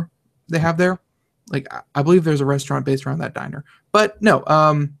diner they have there. Like I believe there's a restaurant based around that diner. But no,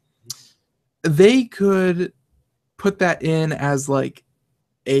 they could put that in as like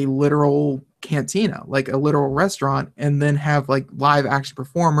a literal cantina, like a literal restaurant, and then have like live action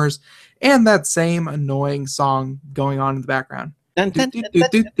performers and that same annoying song going on in the background.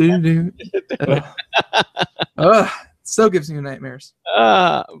 Still gives me nightmares.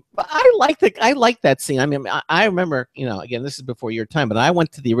 But I like that scene. I mean, I remember, again, this is before your time, but I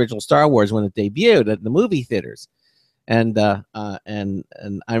went to the original Star Wars when it debuted at the movie theaters, and I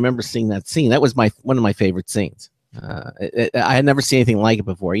remember seeing that scene. That was one of my favorite scenes. I had never seen anything like it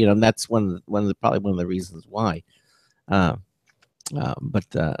before, and that's probably one of the reasons why. I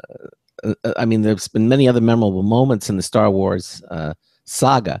mean, there's been many other memorable moments in the Star Wars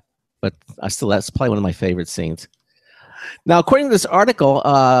saga, but that's probably one of my favorite scenes. Now, according to this article,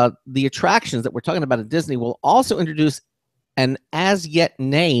 the attractions that we're talking about at Disney will also introduce an as yet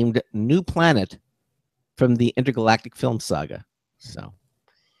named new planet from the intergalactic film saga. So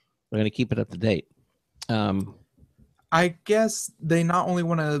we're going to keep it up to date. I guess they not only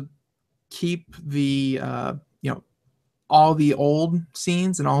want to keep the all the old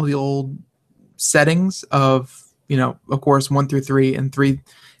scenes and all the old settings of of course 1 through 3 and 3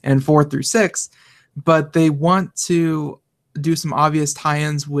 and 4 through 6, but they want to do some obvious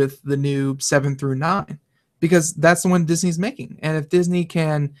tie-ins with the new 7 through 9, because that's the one Disney's making. And if Disney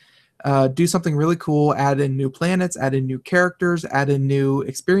can do something really cool, add in new planets, add in new characters, add in new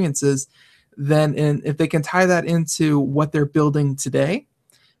experiences, then if they can tie that into what they're building today,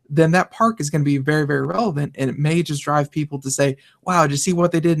 then that park is going to be very, very relevant, and it may just drive people to say, wow, did you see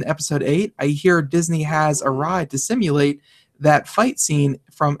what they did in episode 8? I hear Disney has a ride to simulate that fight scene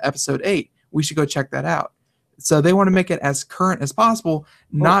from episode 8. We should go check that out. So they want to make it as current as possible,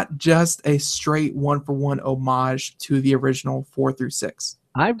 not just a straight one-for-one homage to the original 4 through 6.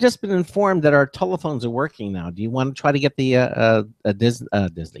 I've just been informed that our telephones are working now. Do you want to try to get the Disney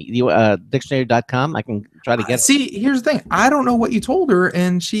dictionary.com? I can try to get See, here's the thing. I don't know what you told her,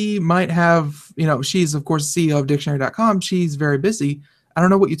 and she might have, she's, of course, CEO of dictionary.com. She's very busy. I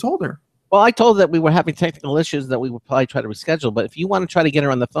don't know what you told her. Well, I told her that we were having technical issues that we would probably try to reschedule. But if you want to try to get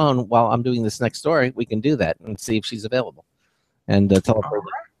her on the phone while I'm doing this next story, we can do that and see if she's available. And tell her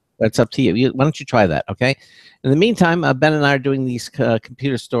that's up to you. Why don't you try that, okay? In the meantime, Ben and I are doing these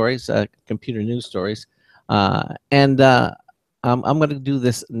computer stories, computer news stories. And I'm going to do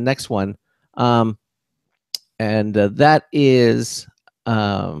this next one. And that is,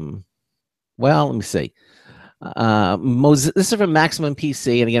 well, let me see. This is from Maximum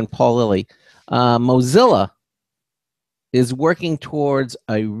PC, and again, Paul Lilly. Mozilla is working towards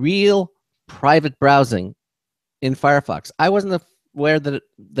a real private browsing in Firefox. I wasn't aware that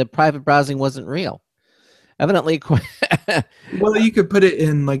the private browsing wasn't real. Evidently, well, you could put it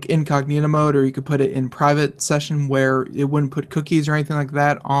in like incognito mode, or you could put it in private session where it wouldn't put cookies or anything like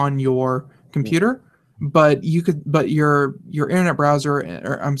that on your computer. But you could, your internet browser,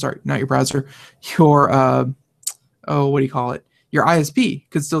 or I'm sorry, not your browser, your what do you call it? Your ISP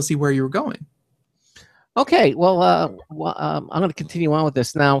could still see where you were going. Okay, well, I'm going to continue on with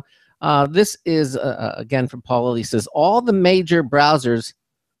this now. This is again from Paul Lilly. Says all the major browsers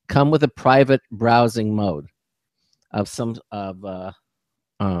come with a private browsing mode of some of.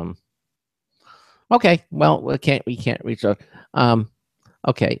 Okay, well, we can't reach out.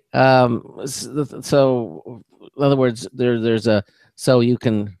 Okay, so in other words, there's a so you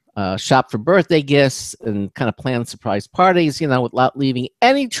can shop for birthday gifts and kind of plan surprise parties, without leaving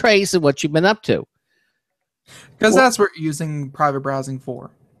any trace of what you've been up to. Because that's what you're using private browsing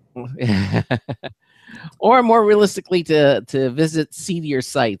for. Or more realistically, to visit seedier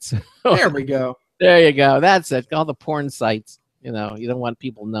sites. There we go. There you go. That's it. All the porn sites. You don't want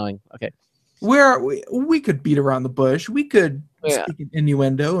people knowing. Okay. We could beat around the bush. We could speak in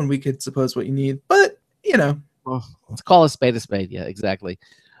innuendo, and we could suppose what you need. But well, let's call a spade a spade. Yeah, exactly.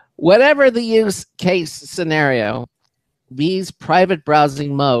 Whatever the use case scenario, these private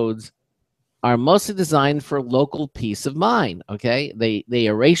browsing modes are mostly designed for local peace of mind. Okay, they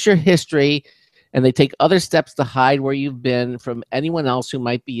erase your history, and they take other steps to hide where you've been from anyone else who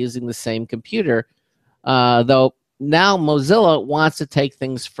might be using the same computer. Though now Mozilla wants to take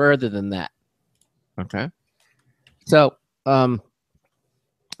things further than that. Okay, so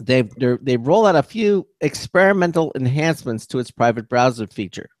they've rolled out a few experimental enhancements to its private browser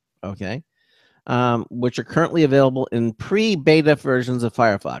feature. Okay, which are currently available in pre-beta versions of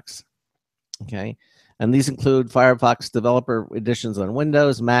Firefox. Okay, and these include Firefox developer editions on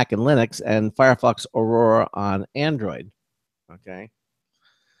Windows, Mac, and Linux, and Firefox Aurora on Android. Okay.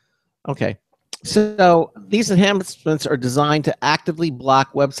 So these enhancements are designed to actively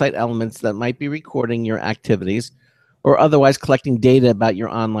block website elements that might be recording your activities or otherwise collecting data about your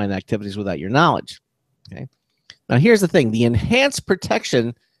online activities without your knowledge. Okay. Now here's the thing: the enhanced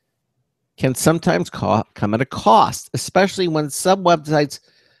protection can sometimes come at a cost, especially when some websites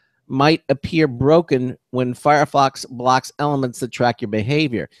might appear broken when Firefox blocks elements that track your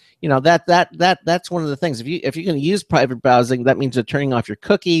behavior. That's one of the things. If you're going to use private browsing, that means they're turning off your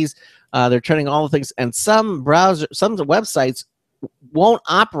cookies. They're turning all the things, and some websites won't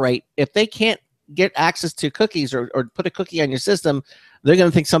operate if they can't get access to cookies or put a cookie on your system. They're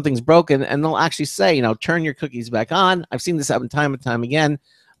going to think something's broken, and they'll actually say, turn your cookies back on. I've seen this happen time and time again.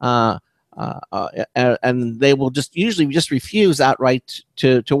 And they will usually refuse outright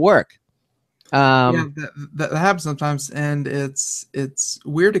to work. Yeah, that happens sometimes, and it's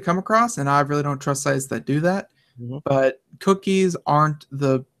weird to come across, and I really don't trust sites that do that. Mm-hmm. But cookies aren't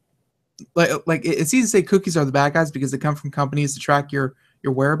like it's easy to say cookies are the bad guys because they come from companies to track your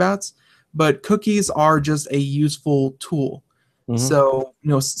whereabouts, but cookies are just a useful tool. Mm-hmm. So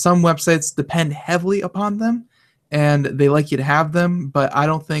some websites depend heavily upon them, and they like you to have them, but I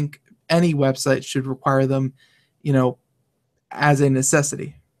don't think any website should require them, as a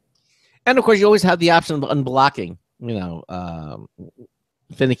necessity. And of course, you always have the option of unblocking,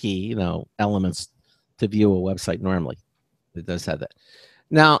 finicky, elements to view a website normally. It does have that.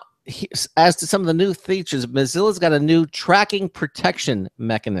 Now, as to some of the new features, Mozilla's got a new tracking protection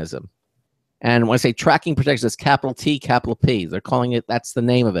mechanism. And when I say tracking protection, it's capital T, capital P. They're calling it, that's the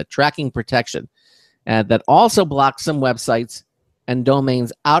name of it, tracking protection. And that also blocks some websites and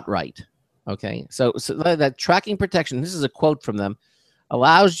domains outright. Okay, so that tracking protection, this is a quote from them,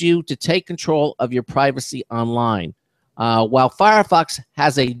 allows you to take control of your privacy online. While Firefox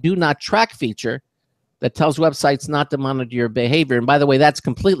has a do not track feature that tells websites not to monitor your behavior, and by the way, that's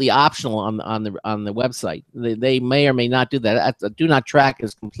completely optional on the website. They may or may not do that. Do not track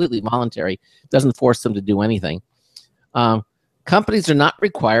is completely voluntary. It doesn't force them to do anything. Companies are not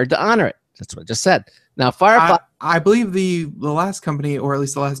required to honor it. That's what I just said. Now, Firefox. I believe the last company, or at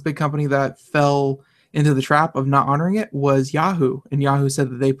least the last big company that fell into the trap of not honoring it was Yahoo. And Yahoo said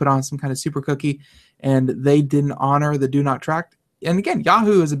that they put on some kind of super cookie and they didn't honor the do not track. And again,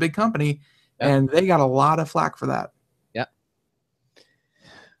 Yahoo is a big company, and they got a lot of flack for that. Yeah.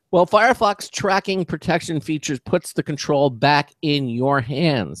 Well, Firefox tracking protection features puts the control back in your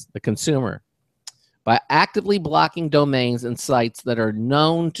hands, the consumer, by actively blocking domains and sites that are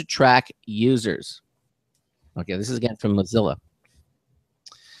known to track users. Okay, this is again from Mozilla,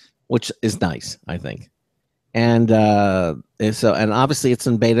 which is nice, I think. And obviously it's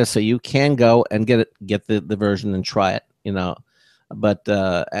in beta, so you can go and get the version and try it, but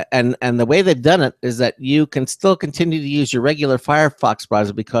and the way they've done it is that you can still continue to use your regular Firefox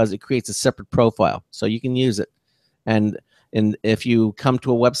browser because it creates a separate profile, so you can use it. And if you come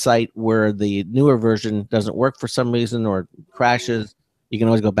to a website where the newer version doesn't work for some reason or crashes, you can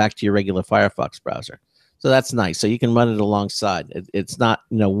always go back to your regular Firefox browser. So that's nice. So you can run it alongside. It's not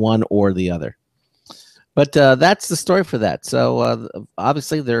one or the other. But that's the story for that. So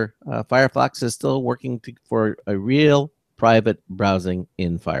obviously, their Firefox is still working for a real private browsing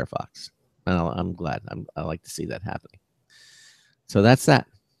in Firefox. And I'm glad. I like to see that happening. So that's that.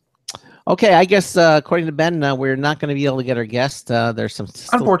 Okay, I guess according to Ben, we're not going to be able to get our guest. There's some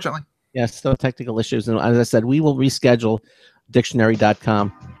unfortunately. Yes, still technical issues. And as I said, we will reschedule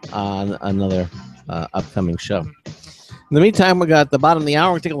dictionary.com on another upcoming show. In the meantime, we got the bottom of the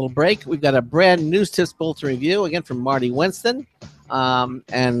hour. We'll take a little break. We've got a brand news tips bulletin review, again, from Marty Winston,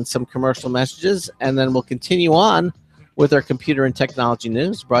 and some commercial messages. And then we'll continue on with our computer and technology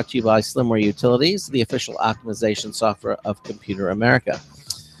news, brought to you by Slimware Utilities, the official optimization software of Computer America.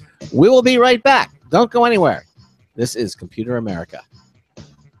 We will be right back. Don't go anywhere. This is Computer America.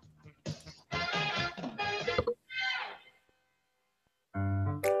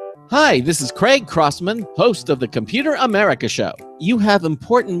 Hi, this is Craig Crossman, host of the Computer America Show. You have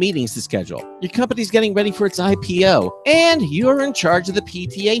important meetings to schedule. Your company's getting ready for its IPO, and you're in charge of the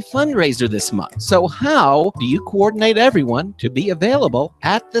PTA fundraiser this month. So how do you coordinate everyone to be available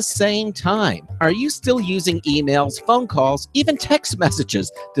at the same time? Are you still using emails, phone calls, even text messages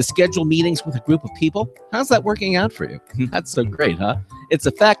to schedule meetings with a group of people? How's that working out for you? That's so great, huh? It's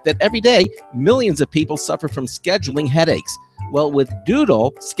a fact that every day, millions of people suffer from scheduling headaches. Well, with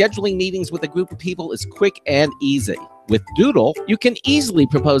Doodle, scheduling meetings with a group of people is quick and easy. With Doodle, you can easily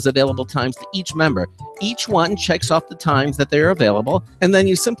propose available times to each member. Each one checks off the times that they're available, and then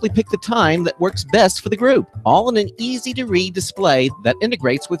you simply pick the time that works best for the group, all in an easy-to-read display that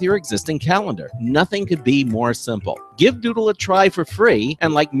integrates with your existing calendar. Nothing could be more simple. Give Doodle a try for free,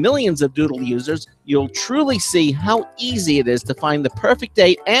 and like millions of Doodle users, you'll truly see how easy it is to find the perfect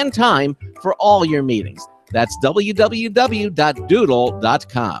date and time for all your meetings. That's www.doodle.com.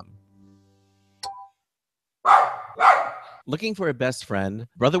 Looking for a best friend?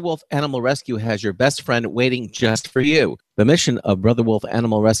 Brother Wolf Animal Rescue has your best friend waiting just for you. The mission of Brother Wolf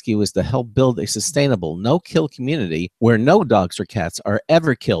Animal Rescue is to help build a sustainable, no-kill community where no dogs or cats are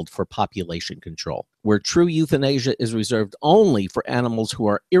ever killed for population control, where true euthanasia is reserved only for animals who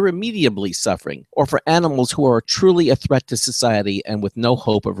are irremediably suffering or for animals who are truly a threat to society and with no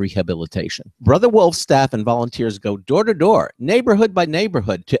hope of rehabilitation. Brother Wolf staff and volunteers go door to door, neighborhood by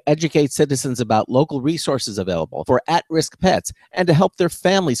neighborhood, to educate citizens about local resources available for at-risk pets and to help their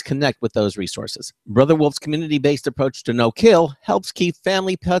families connect with those resources. Brother Wolf's community-based approach to no-kill helps keep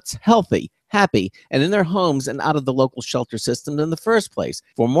family pets healthy, happy, and in their homes and out of the local shelter system in the first place.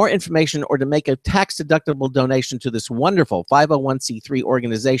 For more information or to make a tax-deductible donation to this wonderful 501c3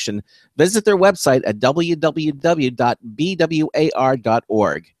 organization, visit their website at www.bwar.org.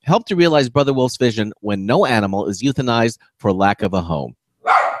 Help to realize Brother Wolf's vision when no animal is euthanized for lack of a home.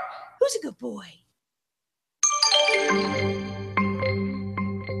 Who's a good boy?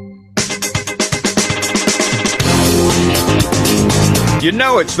 You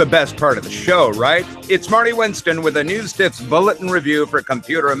know it's the best part of the show, right? It's Marty Winston with a News Tips Bulletin Review for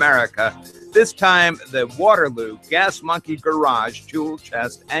Computer America. This time, the Waterloo Gas Monkey Garage Tool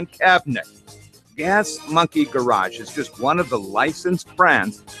Chest and Cabinet. Gas Monkey Garage is just one of the licensed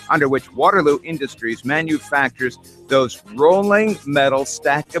brands under which Waterloo Industries manufactures those rolling metal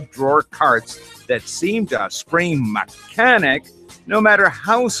stack of drawer carts that seem to scream mechanic, no matter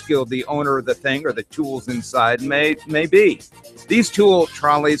how skilled the owner of the thing or the tools inside may be. These tool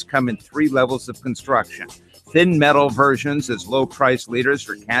trolleys come in 3 levels of construction. Thin metal versions as low price leaders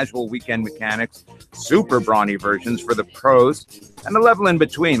for casual weekend mechanics, super brawny versions for the pros, and a level in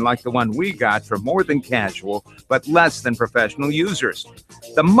between like the one we got for more than casual but less than professional users.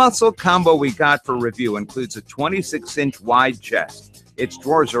 The muscle combo we got for review includes a 26-inch wide chest. Its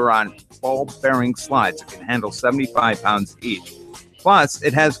drawers are on ball-bearing slides that can handle 75 pounds each. Plus,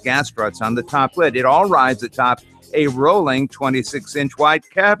 it has gas struts on the top lid. It all rides atop a rolling 26-inch wide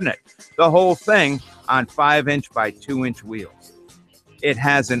cabinet. The whole thing on 5-inch by 2-inch wheels. It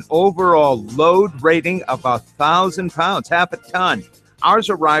has an overall load rating of 1,000 pounds, half a ton. Ours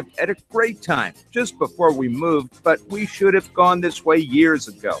arrived at a great time, just before we moved, but we should have gone this way years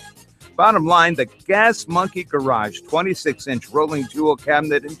ago. Bottom line, the Gas Monkey Garage 26-inch rolling tool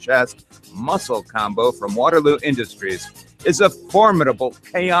cabinet and chest muscle combo from Waterloo Industries is a formidable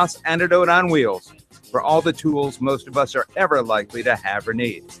chaos antidote on wheels. for all the tools most of us are ever likely to have or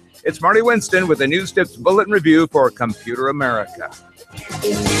need. It's Marty Winston with the News Tips Bulletin Review for Computer America.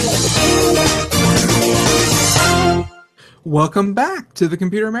 Welcome back to the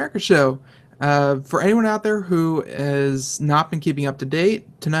Computer America Show. For anyone out there who has not been keeping up to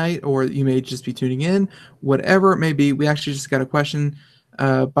date tonight, or you may just be tuning in, whatever it may be, we actually just got a question.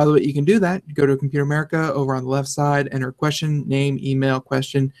 By the way, you can do that. Go to Computer America over on the left side, enter question, name, email,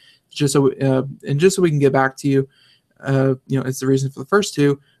 question, just so we can get back to you. It's the reason for the first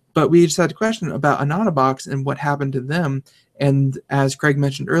two. But we just had a question about Anonymous and what happened to them. And as Craig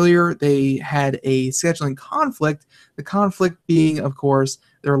mentioned earlier, they had a scheduling conflict. The conflict being, of course,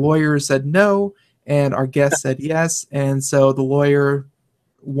 their lawyers said no, and our guest said yes. And so the lawyer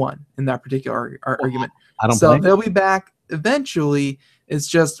won in that particular argument. So they'll be back eventually. It's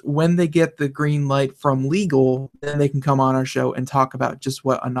just when they get the green light from legal, then they can come on our show and talk about just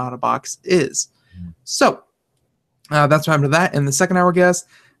what Anonymous is. So that's what happened to that. And the second hour guest,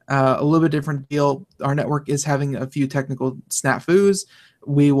 a little bit different deal. Our network is having a few technical snafus.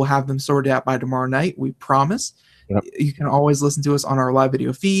 We will have them sorted out by tomorrow night. We promise. Yep. You can always listen to us on our live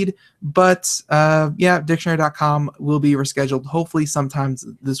video feed. But dictionary.com will be rescheduled hopefully sometimes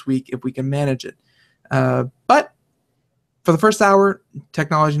this week if we can manage it. But for the first hour,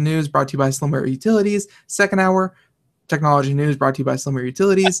 technology news brought to you by Slimware Utilities. Second hour, technology news brought to you by Slimware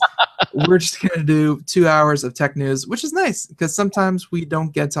Utilities. We're just going to do 2 hours of tech news, which is nice because sometimes we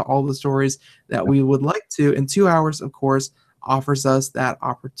don't get to all the stories that we would like to. And 2 hours, of course, offers us that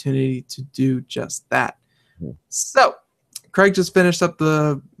opportunity to do just that. So Craig just finished up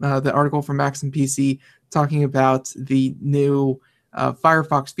the article from Maxim PC talking about the new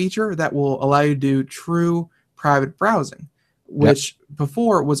Firefox feature that will allow you to do true private browsing, which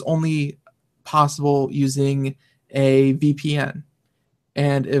before was only possible using a VPN.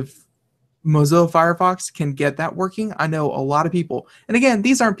 And if Mozilla Firefox can get that working, I know a lot of people. And again,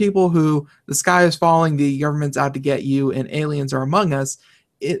 these aren't people who the sky is falling, the government's out to get you, and aliens are among us.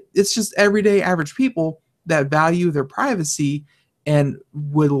 It's just everyday average people that value their privacy and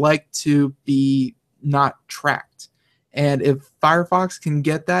would like to be not tracked. And if Firefox can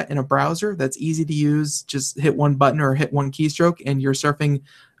get that in a browser that's easy to use, just hit one button or hit one keystroke and you're surfing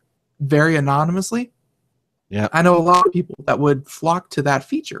very anonymously. Yeah, I know a lot of people that would flock to that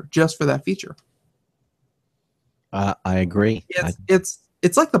feature just for that feature. I agree.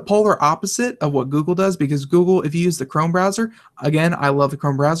 It's like the polar opposite of what Google does, because Google, if you use the Chrome browser, again, I love the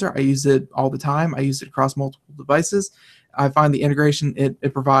Chrome browser. I use it all the time. I use it across multiple devices. I find the integration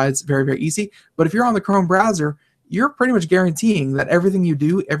it provides very, very easy. But if you're on the Chrome browser, you're pretty much guaranteeing that everything you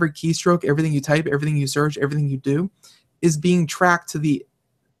do, every keystroke, everything you type, everything you search, everything you do is being tracked to the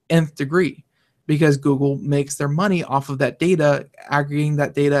nth degree, because Google makes their money off of that data, aggregating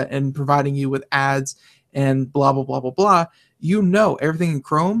that data and providing you with ads and blah, blah, blah, blah, blah. You know everything in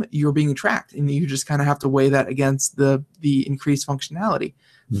Chrome, you're being tracked, and you just kind of have to weigh that against the increased functionality.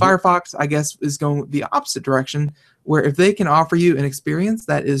 Mm-hmm. Firefox, I guess, is going the opposite direction, where if they can offer you an experience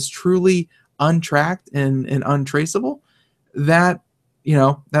that is truly untracked and untraceable, that,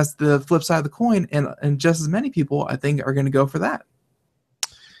 that's the flip side of the coin, and just as many people, I think, are going to go for that.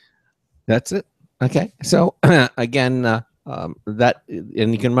 That's it. Okay. So again, that,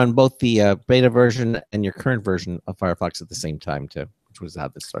 and you can run both the beta version and your current version of Firefox at the same time too, which was how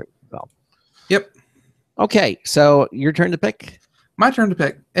this started. Yep. Okay. So your turn to pick. My turn to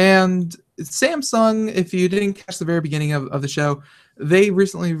pick. And Samsung, if you didn't catch the very beginning of the show, they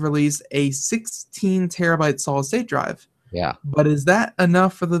recently released a 16 terabyte solid state drive. Yeah. But is that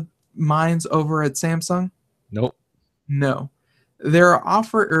enough for the minds over at Samsung? Nope. No. They're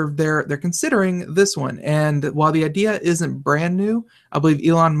considering this one, and while the idea isn't brand new, I believe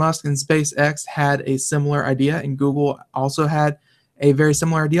Elon Musk and SpaceX had a similar idea, and Google also had a very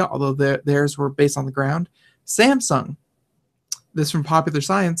similar idea, although theirs were based on the ground. Samsung, this from Popular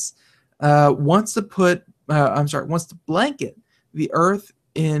Science, wants to blanket the Earth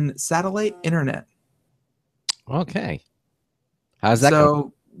in satellite internet. Okay. How's that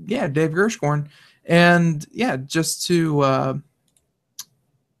go? Yeah, Dave Gershcorn, and yeah, just to.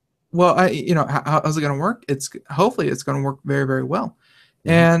 How's it going to work? Hopefully it's going to work very, very well.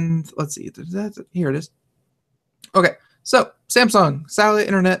 And let's see. Here it is. Okay. So Samsung, satellite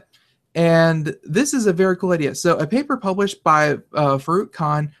internet. And this is a very cool idea. So a paper published by Farouk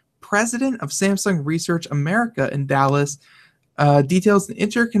Khan, president of Samsung Research America in Dallas, details an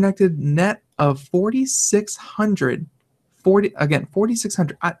interconnected net of 4,600.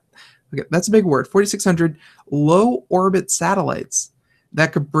 That's a big word. 4,600 low orbit satellites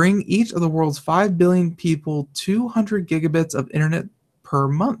that could bring each of the world's 5 billion people 200 gigabits of internet per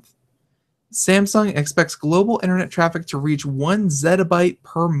month. Samsung expects global internet traffic to reach 1 zettabyte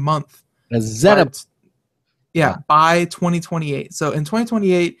per month. A zettabyte. Yeah, by 2028. So in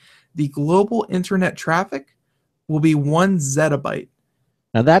 2028, the global internet traffic will be 1 zettabyte.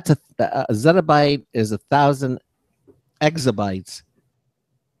 Now that's a zettabyte is 1,000 exabytes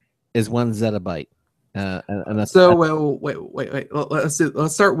is 1 zettabyte. And that's, so wait.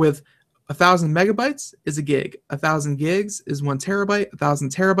 Let's start with 1,000 megabytes is a gig. 1,000 gigs is 1 terabyte. 1,000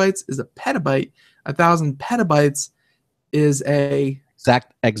 terabytes is a petabyte. 1,000 petabytes is a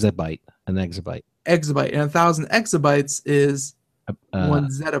exact exabyte. An exabyte. Exabyte, and 1,000 exabytes is 1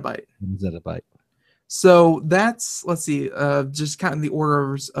 zettabyte. 1 zettabyte. So that's, let's see, just counting the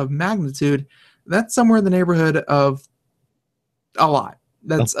orders of magnitude, that's somewhere in the neighborhood of a lot.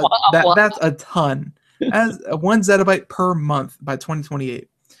 That's that's a ton. As 1 zettabyte per month by 2028.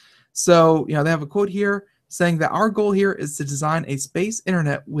 So, they have a quote here saying that our goal here is to design a space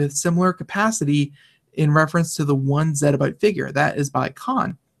internet with similar capacity in reference to the 1 zettabyte figure. That is by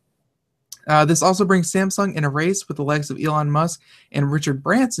Khan. This also brings Samsung in a race with the likes of Elon Musk and Richard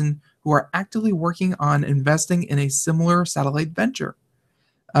Branson, who are actively working on investing in a similar satellite venture.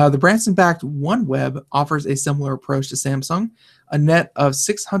 The Branson-backed OneWeb offers a similar approach to Samsung, a net of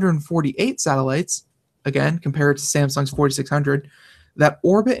 648 satellites, again, compared to Samsung's 4,600, that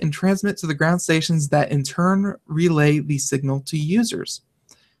orbit and transmit to the ground stations that in turn relay the signal to users.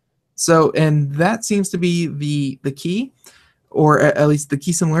 So, and that seems to be the key, or at least the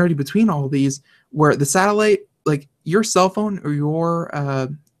key similarity between all of these, where the satellite, like your cell phone or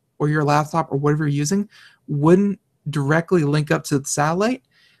your laptop or whatever you're using, wouldn't directly link up to the satellite.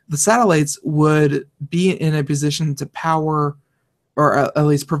 The satellites would be in a position to power, or at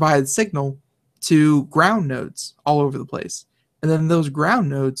least provide signal to ground nodes all over the place. And then those ground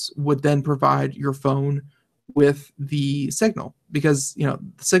nodes would then provide your phone with the signal, because, the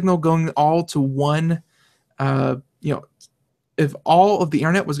signal going all to one, if all of the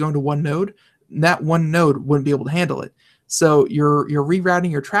internet was going to one node, that one node wouldn't be able to handle it. So you're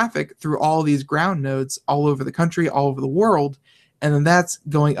rerouting your traffic through all these ground nodes all over the country, all over the world, and then that's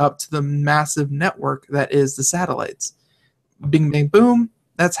going up to the massive network that is the satellites. Bing, bang, boom.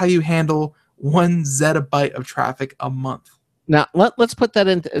 That's how you handle 1 zettabyte of traffic a month. Now let's put that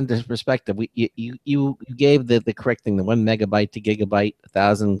into perspective. You gave the correct thing: the 1 megabyte to gigabyte,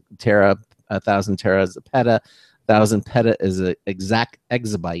 1,000 tera, 1,000 tera is a peta, 1,000 peta is an exact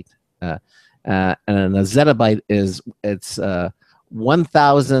exabyte, and a zettabyte is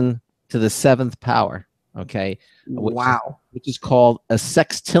 1,000 to the 7th power. Okay. Wow. Which is called a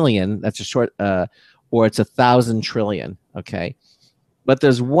sextillion. That's a short, or it's 1,000 trillion. Okay. But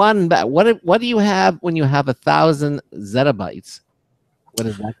there's one. What do you have when you have 1,000 zettabytes? What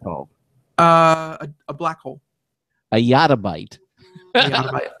is that called? A black hole. A yottabyte.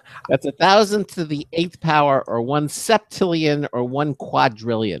 Yottabyte. That's 1,000 to the 8th power, or 1 septillion, or 1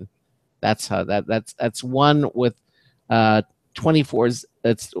 quadrillion. That's how that's one with 24s.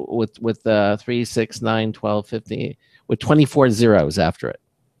 It's with 3, 6, 9, 12, 15 with 24 zeros after it.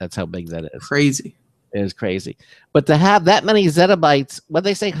 That's how big that is. Crazy. It is crazy. But to have that many zettabytes, what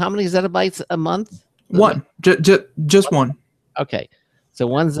they say, how many zettabytes a month? One. Just one. Okay. So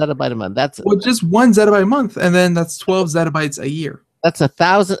 1 zettabyte a month. That's just 1 zettabyte a month, and then that's 12 zettabytes a year. That's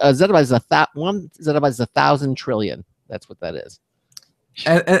 1,000 zettabytes. 1 zettabyte is 1,000 trillion. That's what that is.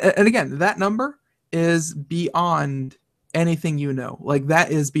 And again, that number is beyond anything you know. Like,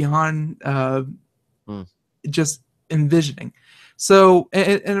 that is beyond just envisioning. So,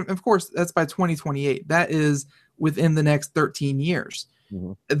 and of course, that's by 2028. That is within the next 13 years.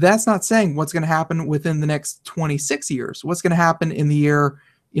 Mm-hmm. That's not saying what's going to happen within the next 26 years. What's going to happen in the year,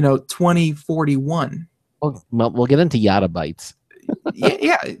 2041. Well, we'll get into yottabytes.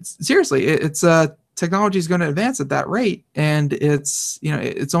 yeah. Seriously, it's technology is going to advance at that rate, and it's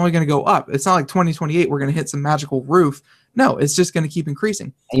only going to go up. It's not like 2028 we're going to hit some magical roof. No, it's just going to keep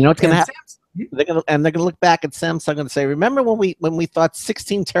increasing. And you know what's going to happen? They're going to look back at Samsung and say, "Remember when we thought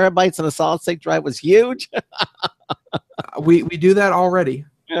 16 terabytes on a solid state drive was huge?" we do that already.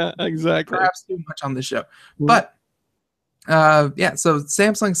 Yeah, exactly. Perhaps too much on this show, but so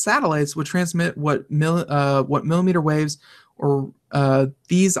Samsung satellites would transmit what millimeter waves, or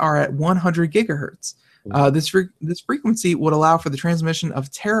these are at 100 gigahertz. This frequency would allow for the transmission of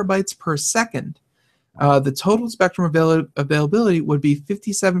terabytes per second. The total spectrum availability would be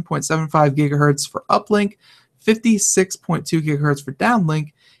 57.75 gigahertz for uplink, 56.2 gigahertz for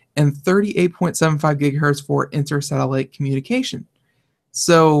downlink, and 38.75 gigahertz for intersatellite communication.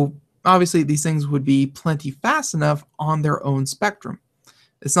 So obviously these things would be plenty fast enough on their own spectrum.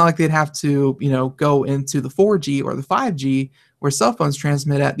 It's not like they'd have to, go into the 4G or the 5G where cell phones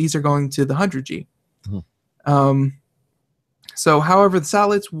transmit at, these are going to the 100G. Mhm. So, however, the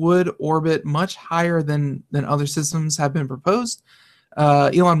satellites would orbit much higher than other systems have been proposed.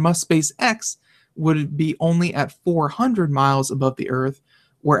 Elon Musk SpaceX would be only at 400 miles above the Earth,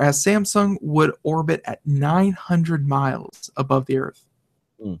 whereas Samsung would orbit at 900 miles above the Earth.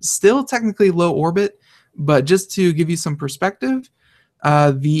 Still technically low orbit, but just to give you some perspective,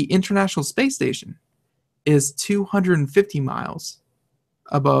 the International Space Station is 250 miles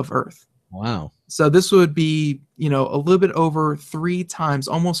above Earth. Wow. So this would be, a little bit over 3 times,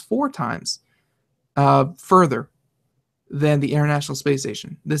 almost 4 times further than the International Space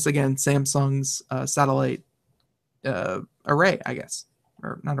Station. This, again, Samsung's satellite array, I guess.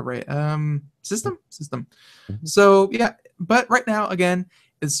 Or not array, system. Mhm. So, yeah, but right now, again,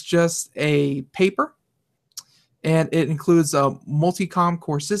 it's just a paper, and it includes a multi-com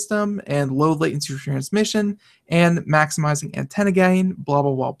core system and low latency transmission and maximizing antenna gain, blah,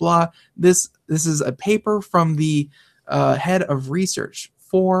 blah, blah, blah. This is a paper from the head of research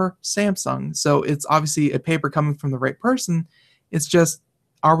for Samsung. So it's obviously a paper coming from the right person. It's just,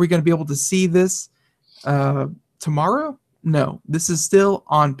 are we going to be able to see this tomorrow? No, this is still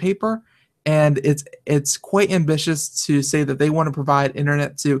on paper, and it's quite ambitious to say that they want to provide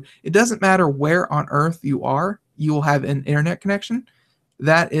internet to. It doesn't matter where on Earth you are, you will have an internet connection.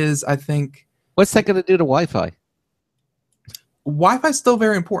 That is, I think, What's that going to do to Wi-Fi? Wi-Fi is still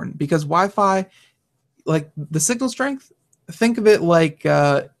very important, because Wi-Fi, like the signal strength, think of it like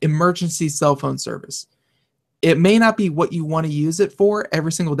emergency cell phone service. It may not be what you want to use it for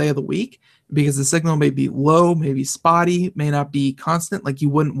every single day of the week, because the signal may be low, maybe spotty, may not be constant. Like you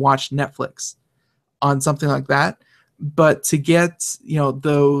wouldn't watch Netflix on something like that. But to get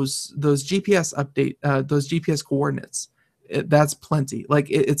those GPS update, those GPS coordinates, that's plenty. Like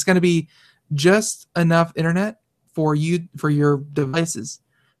it's going to be just enough internet for your devices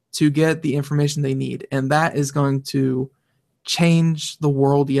to get the information they need, and that is going to change the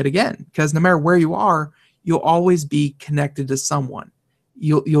world yet again. Because no matter where you are, you'll always be connected to someone.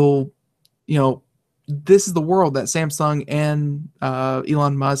 You'll this is the world that Samsung and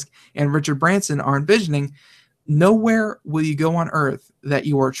Elon Musk and Richard Branson are envisioning. Nowhere will you go on Earth that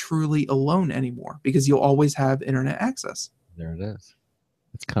you are truly alone anymore, because you'll always have internet access. There it is.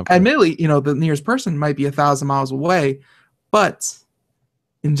 It's comfortable. Admittedly, the nearest person might be 1,000 miles away, but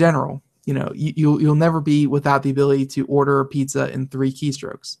in general, you'll never be without the ability to order a pizza in 3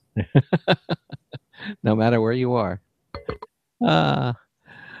 keystrokes. No matter where you are.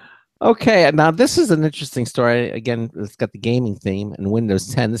 Okay, now this is an interesting story. Again, it's got the gaming theme and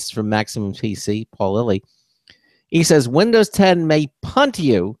Windows 10. This is from Maximum PC, Paul Lilly. He says Windows 10 may punt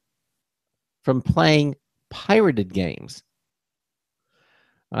you from playing pirated games.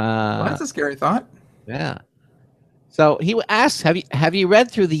 Well, that's a scary thought. Yeah. So he asks, have you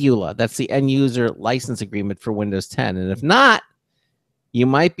read through the EULA? That's the end user license agreement for Windows 10. And if not, you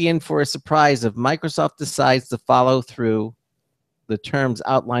might be in for a surprise if Microsoft decides to follow through the terms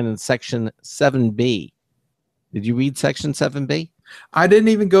outlined in Section 7B. Did you read Section 7B? I didn't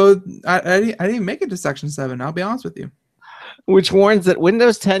even go. I didn't even make it to Section 7. I'll be honest with you. Which warns that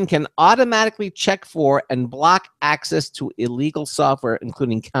Windows 10 can automatically check for and block access to illegal software,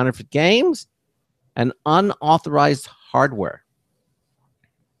 including counterfeit games and unauthorized hardware.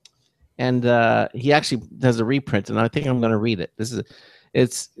 And he actually does a reprint, and I think I'm going to read it.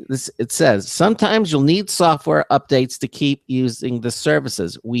 It says, sometimes you'll need software updates to keep using the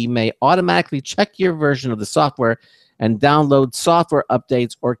services. We may automatically check your version of the software and download software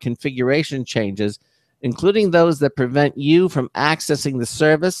updates or configuration changes, including those that prevent you from accessing the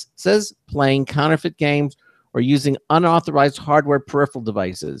services, playing counterfeit games, or using unauthorized hardware peripheral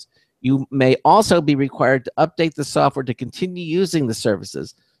devices. You may also be required to update the software to continue using the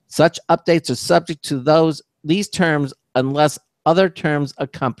services. Such updates are subject to these terms unless other terms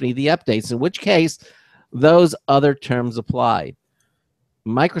accompany the updates, in which case those other terms apply.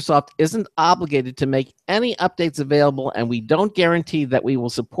 Microsoft isn't obligated to make any updates available, and we don't guarantee that we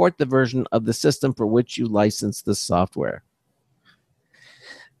will support the version of the system for which you license the software.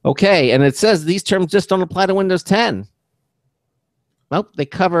 Okay, and it says these terms just don't apply to Windows 10. Nope, they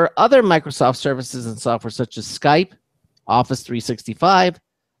cover other Microsoft services and software such as Skype, Office 365,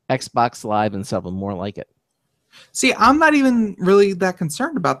 Xbox Live, and several more like it. See, I'm not even really that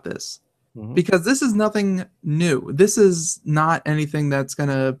concerned about this. Because this is nothing new. This is not anything that's going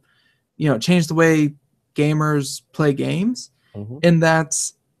to, change the way gamers play games. And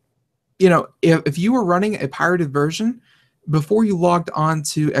that's, if you were running a pirated version before you logged on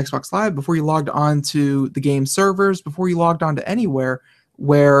to Xbox Live, before you logged on to the game servers, before you logged on to anywhere,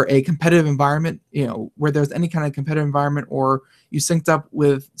 where a competitive environment, where there's any kind of competitive environment, or you synced up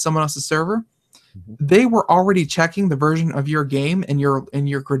with someone else's server, they were already checking the version of your game and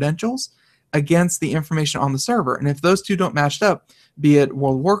your credentials against the information on the server. And if those two don't match up, be it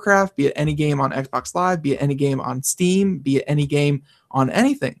World of Warcraft, be it any game on Xbox Live, be it any game on Steam, be it any game on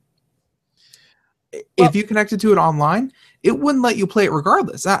anything, if you connected to it online, it wouldn't let you play it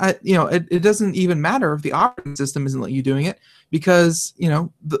regardless. It doesn't even matter if the operating system isn't letting you doing it, because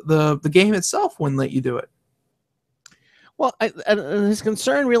the game itself wouldn't let you do it. Well, his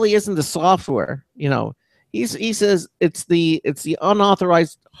concern really isn't the software. He says it's the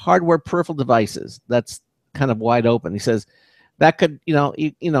unauthorized hardware peripheral devices that's kind of wide open. He says that could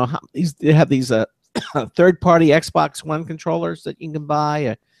they have these third-party Xbox One controllers that you can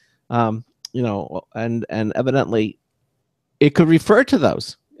buy, and evidently it could refer to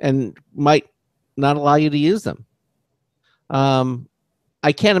those and might not allow you to use them.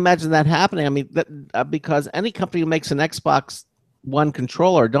 I can't imagine that happening. I mean, because any company who makes an Xbox One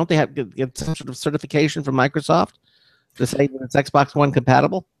controller, don't they have to get some sort of certification from Microsoft to say that it's Xbox One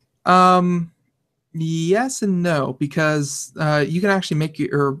compatible? Yes and no, because you can actually make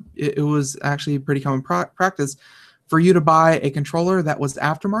it was actually pretty common practice for you to buy a controller that was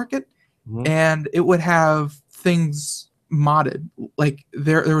aftermarket, and it would have things modded. Like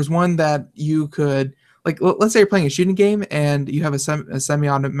there was one that you could, like, let's say you're playing a shooting game and you have a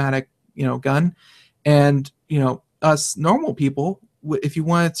semi-automatic gun, and us normal people, if you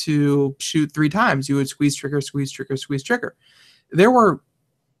wanted to shoot 3 times, you would squeeze trigger, squeeze trigger, squeeze trigger. There were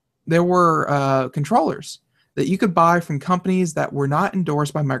controllers that you could buy from companies that were not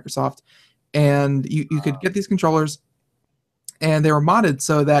endorsed by Microsoft, and you could get these controllers, and they were modded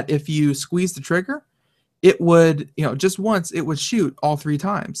so that if you squeeze the trigger, it would, just once, it would shoot all 3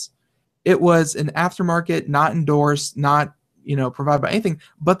 times. It was an aftermarket, not endorsed, not provided by anything,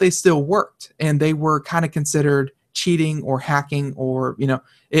 but they still worked, and they were kind of considered cheating or hacking, or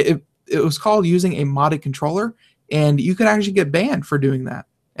it was called using a modded controller, and you could actually get banned for doing that.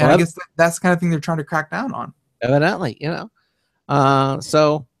 And I guess that's the kind of thing they're trying to crack down on. Evidently,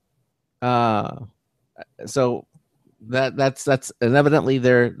 so that's and evidently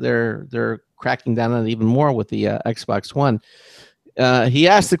they're cracking down on it even more with the Xbox One. He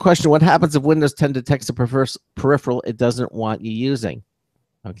asked the question, what happens if Windows 10 detects a peripheral it doesn't want you using?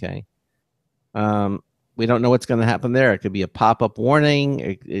 Okay. We don't know what's going to happen there. It could be a pop-up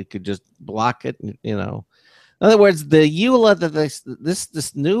warning. It could just block it, In other words, the EULA that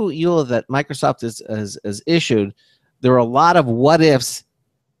this new EULA that Microsoft has issued, there are a lot of what ifs,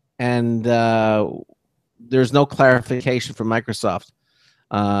 and there's no clarification from Microsoft,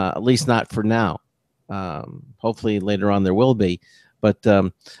 at least not for now. Hopefully later on there will be. But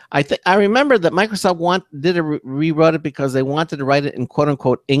I remember that Microsoft rewrote it because they wanted to write it in quote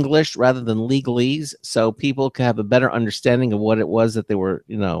unquote English rather than legalese, so people could have a better understanding of what it was that they were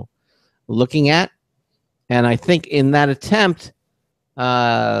looking at. And I think in that attempt,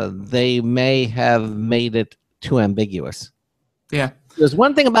 they may have made it too ambiguous. Yeah. There's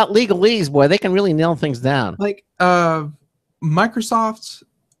one thing about legalese, boy, they can really nail things down. Like Microsoft,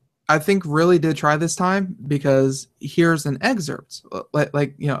 I think, really did try this time, because here's an excerpt,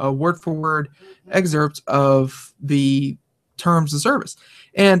 like a word-for-word excerpt of the terms of service.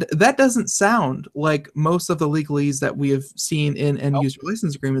 And that doesn't sound like most of the legalese that we have seen in end-user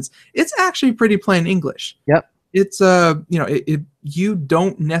license agreements. It's actually pretty plain English. Yep. It's you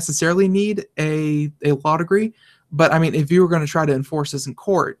don't necessarily need a law degree, but I mean, if you were going to try to enforce this in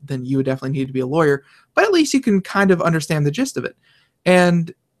court, then you would definitely need to be a lawyer. But at least you can kind of understand the gist of it.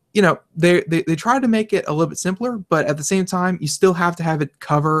 And they try to make it a little bit simpler, but at the same time, you still have to have it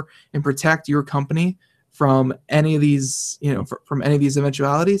cover and protect your company from any of these, from any of these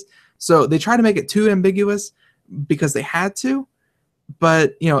eventualities. So they try to make it too ambiguous because they had to,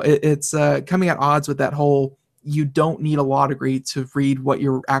 but it's coming at odds with that whole, you don't need a law degree to read what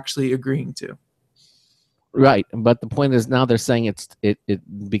you're actually agreeing to. Right, but the point is now they're saying it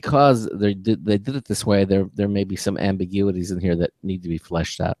because they did it this way. There may be some ambiguities in here that need to be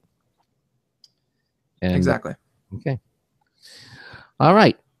fleshed out. And, exactly. Okay. All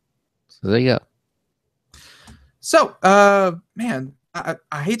right. So there you go. So, man, I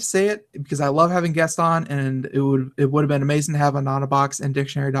hate to say it because I love having guests on, and it would have been amazing to have Anonymous and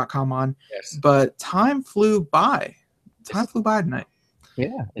Dictionary.com on. Yes. But time flew by. Time flew by tonight.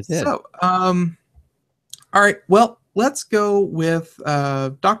 Yeah, it did. So, all right. Well, let's go with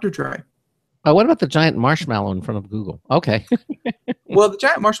Dr. Dre. Oh, what about the giant marshmallow in front of Google? Okay. Well, the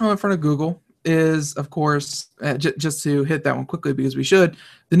giant marshmallow in front of Google is, of course, just to hit that one quickly because we should,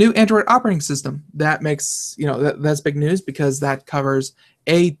 the new Android operating system. That makes, that's big news because that covers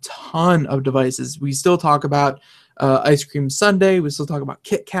a ton of devices. We still talk about ice cream sundae. We still talk about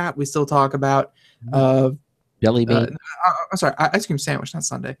Kit Kat. We still talk about Jelly bean. sorry, ice cream sandwich, not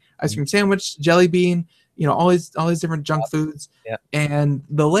sundae. Ice cream sandwich, jelly bean. All these different junk foods. Yeah. And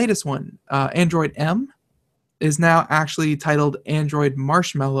the latest one, Android M, is now actually titled Android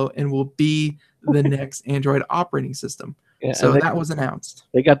Marshmallow and will be the next Android operating system. Yeah, so that was announced.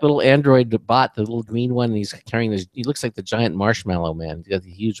 They got the little Android bot, the little green one. And he's carrying this. He looks like the giant marshmallow man. He's got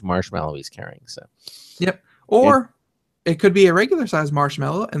the huge marshmallow he's carrying. So, yep. Or it could be a regular size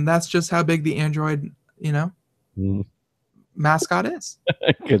marshmallow, and that's just how big the Android, mascot is.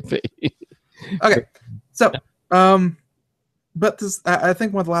 Could be. Okay. So, but this, I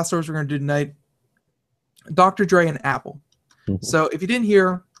think one of the last stories we're going to do tonight, Dr. Dre and Apple. Mhm. So if you didn't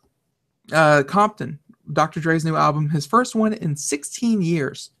hear, Compton, Dr. Dre's new album, his first one in 16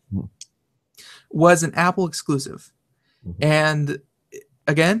 years, was an Apple exclusive. And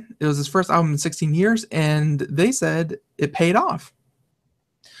again, it was his first album in 16 years, and they said it paid off.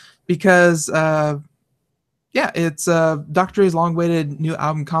 Because, it's Dr. Dre's long-awaited new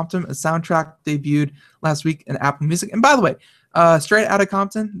album, Compton, a soundtrack debuted last week in Apple Music. And by the way, Straight Outta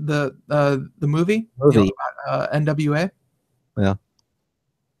Compton, the movie. NWA,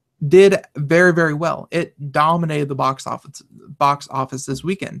 did very, very well. It dominated the box office this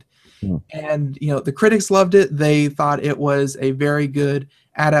weekend. And the critics loved it. They thought it was a very good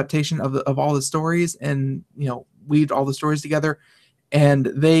adaptation of all the stories, and weaved all the stories together. And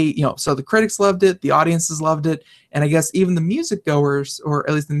they, so the critics loved it, the audiences loved it, and I guess even the music goers, or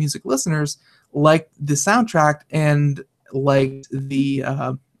at least the music listeners, liked the soundtrack and liked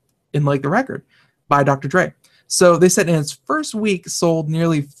the record by Dr. Dre. So they said in its first week sold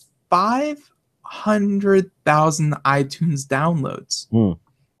nearly 500,000 iTunes downloads.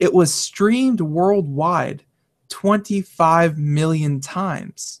 It was streamed worldwide 25 million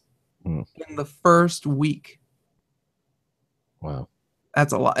times in the first week. Wow.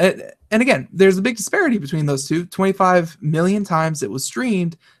 That's a lot. And again, there's a big disparity between those two. 25 million times it was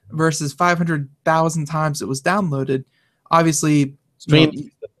streamed versus 500,000 times it was downloaded. Obviously, streamed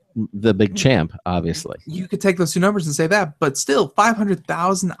the big champ, obviously. You could take those two numbers and say that, but still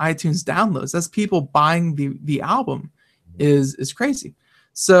 500,000 iTunes downloads. That's people buying the album is crazy.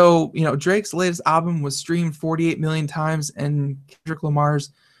 So, Drake's latest album was streamed 48 million times, and Kendrick Lamar's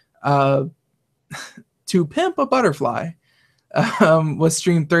To Pimp a Butterfly was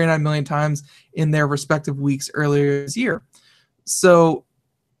streamed 39 million times in their respective weeks earlier this year. So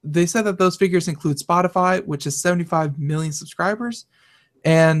they said that those figures include Spotify, which has 75 million subscribers.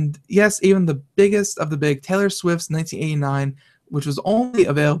 And yes, even the biggest of the big, Taylor Swift's 1989, which was only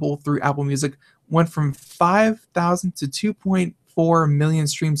available through Apple Music, went from 5,000 to 2.4 million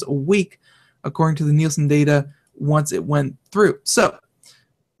streams a week, according to the Nielsen data, once it went through. So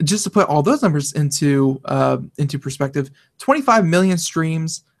just to put all those numbers into perspective, 25 million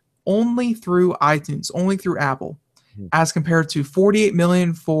streams only through iTunes, only through Apple, as compared to 48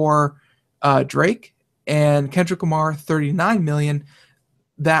 million for Drake and Kendrick Lamar, 39 million.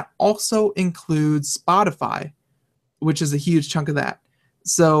 That also includes Spotify, which is a huge chunk of that.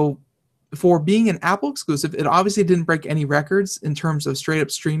 So for being an Apple exclusive, it obviously didn't break any records in terms of straight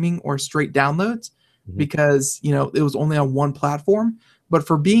up streaming or straight downloads because, it was only on one platform. But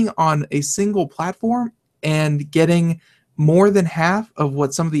for being on a single platform and getting more than half of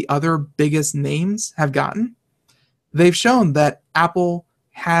what some of the other biggest names have gotten, they've shown that Apple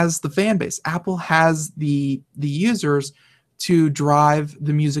has the fan base. Apple has the users to drive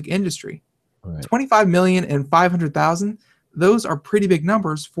the music industry. Right. 25 million and 500,000, those are pretty big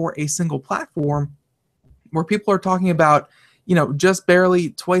numbers for a single platform, where people are talking about, just barely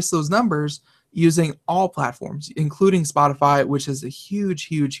twice those numbers using all platforms, including Spotify, which is a huge,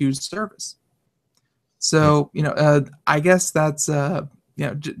 huge, huge service. So, I guess that's,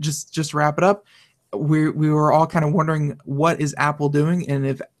 just to wrap it up, we were all kind of wondering, what is Apple doing, and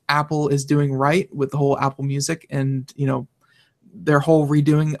if Apple is doing right with the whole Apple Music and, their whole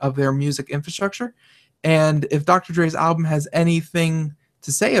redoing of their music infrastructure. And if Dr. Dre's album has anything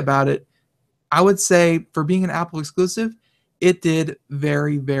to say about it, I would say for being an Apple exclusive, it did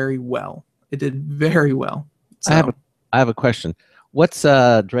very, very well. It did very well. So, I have a question. What's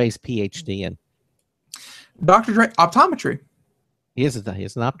Dre's PhD in? Dr. Dre, optometry. He is an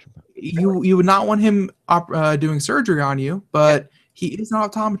optometrist. You would not want him doing surgery on you, but he is an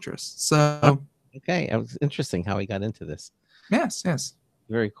optometrist. So okay, it was interesting how he got into this. Yes.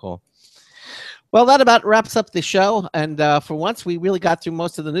 Very cool. Well, that about wraps up the show. And for once, we really got through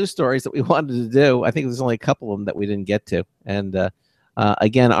most of the news stories that we wanted to do. I think there's only a couple of them that we didn't get to. And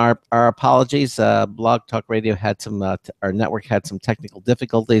again, our apologies. Blog Talk Radio had some, our network had some technical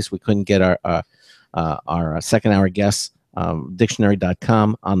difficulties. We couldn't get our second hour guest,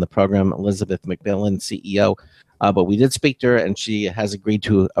 dictionary.com, on the program, Elizabeth McMillan, CEO. But we did speak to her, and she has agreed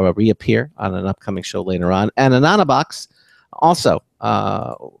to reappear on an upcoming show later on. And Anonbox also,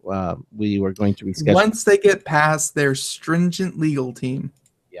 we were going to reschedule. Once they get past their stringent legal team,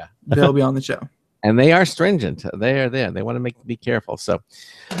 yeah, they'll be on the show. And they are stringent. They are there. They want to be careful. So,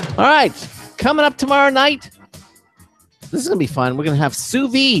 all right, coming up tomorrow night, this is going to be fun. We're going to have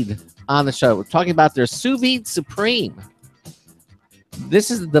Sous Vide on the show. We're talking about their Sous Vide Supreme.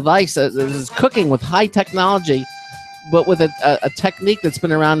 This is a device that is cooking with high technology, but with a technique that's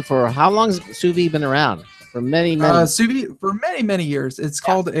been around for, how long has sous vide been around? For many sous vide for many years. It's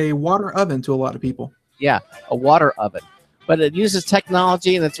called a water oven to a lot of people. Yeah, a water oven, but it uses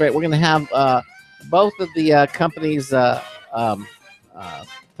technology, and that's right. We're going to have both of the company's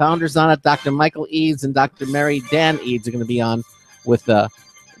founders on it. Dr. Michael Eads and Dr. Mary Dan Eads are going to be on with the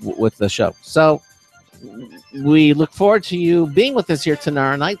show. So we look forward to you being with us here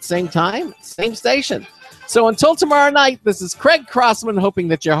tomorrow night, same time, same station. So until tomorrow night, this is Craig Crossman, hoping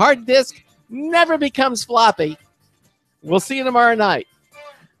that your hard disk never becomes floppy. We'll see you tomorrow night.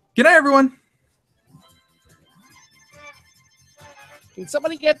 Good night, everyone. Can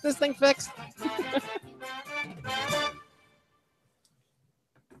somebody get this thing fixed?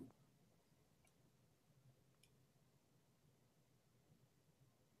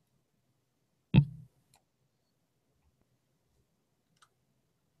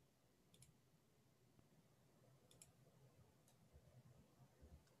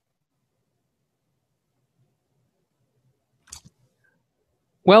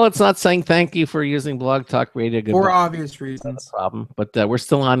 Well, it's not saying thank you for using Blog Talk Radio. For obvious reasons. No problem. But we're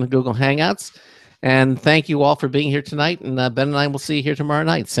still on Google Hangouts. And thank you all for being here tonight. And Ben and I will see you here tomorrow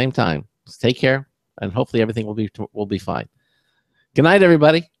night, same time. So take care, and hopefully everything will be fine. Good night,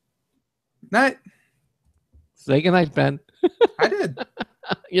 everybody. Night. Say good night, Ben. I did.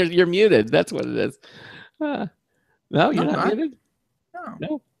 You're muted. That's what it is. No, you're not muted.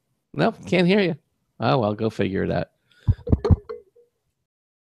 No. No, can't hear you. Oh well, go figure it out.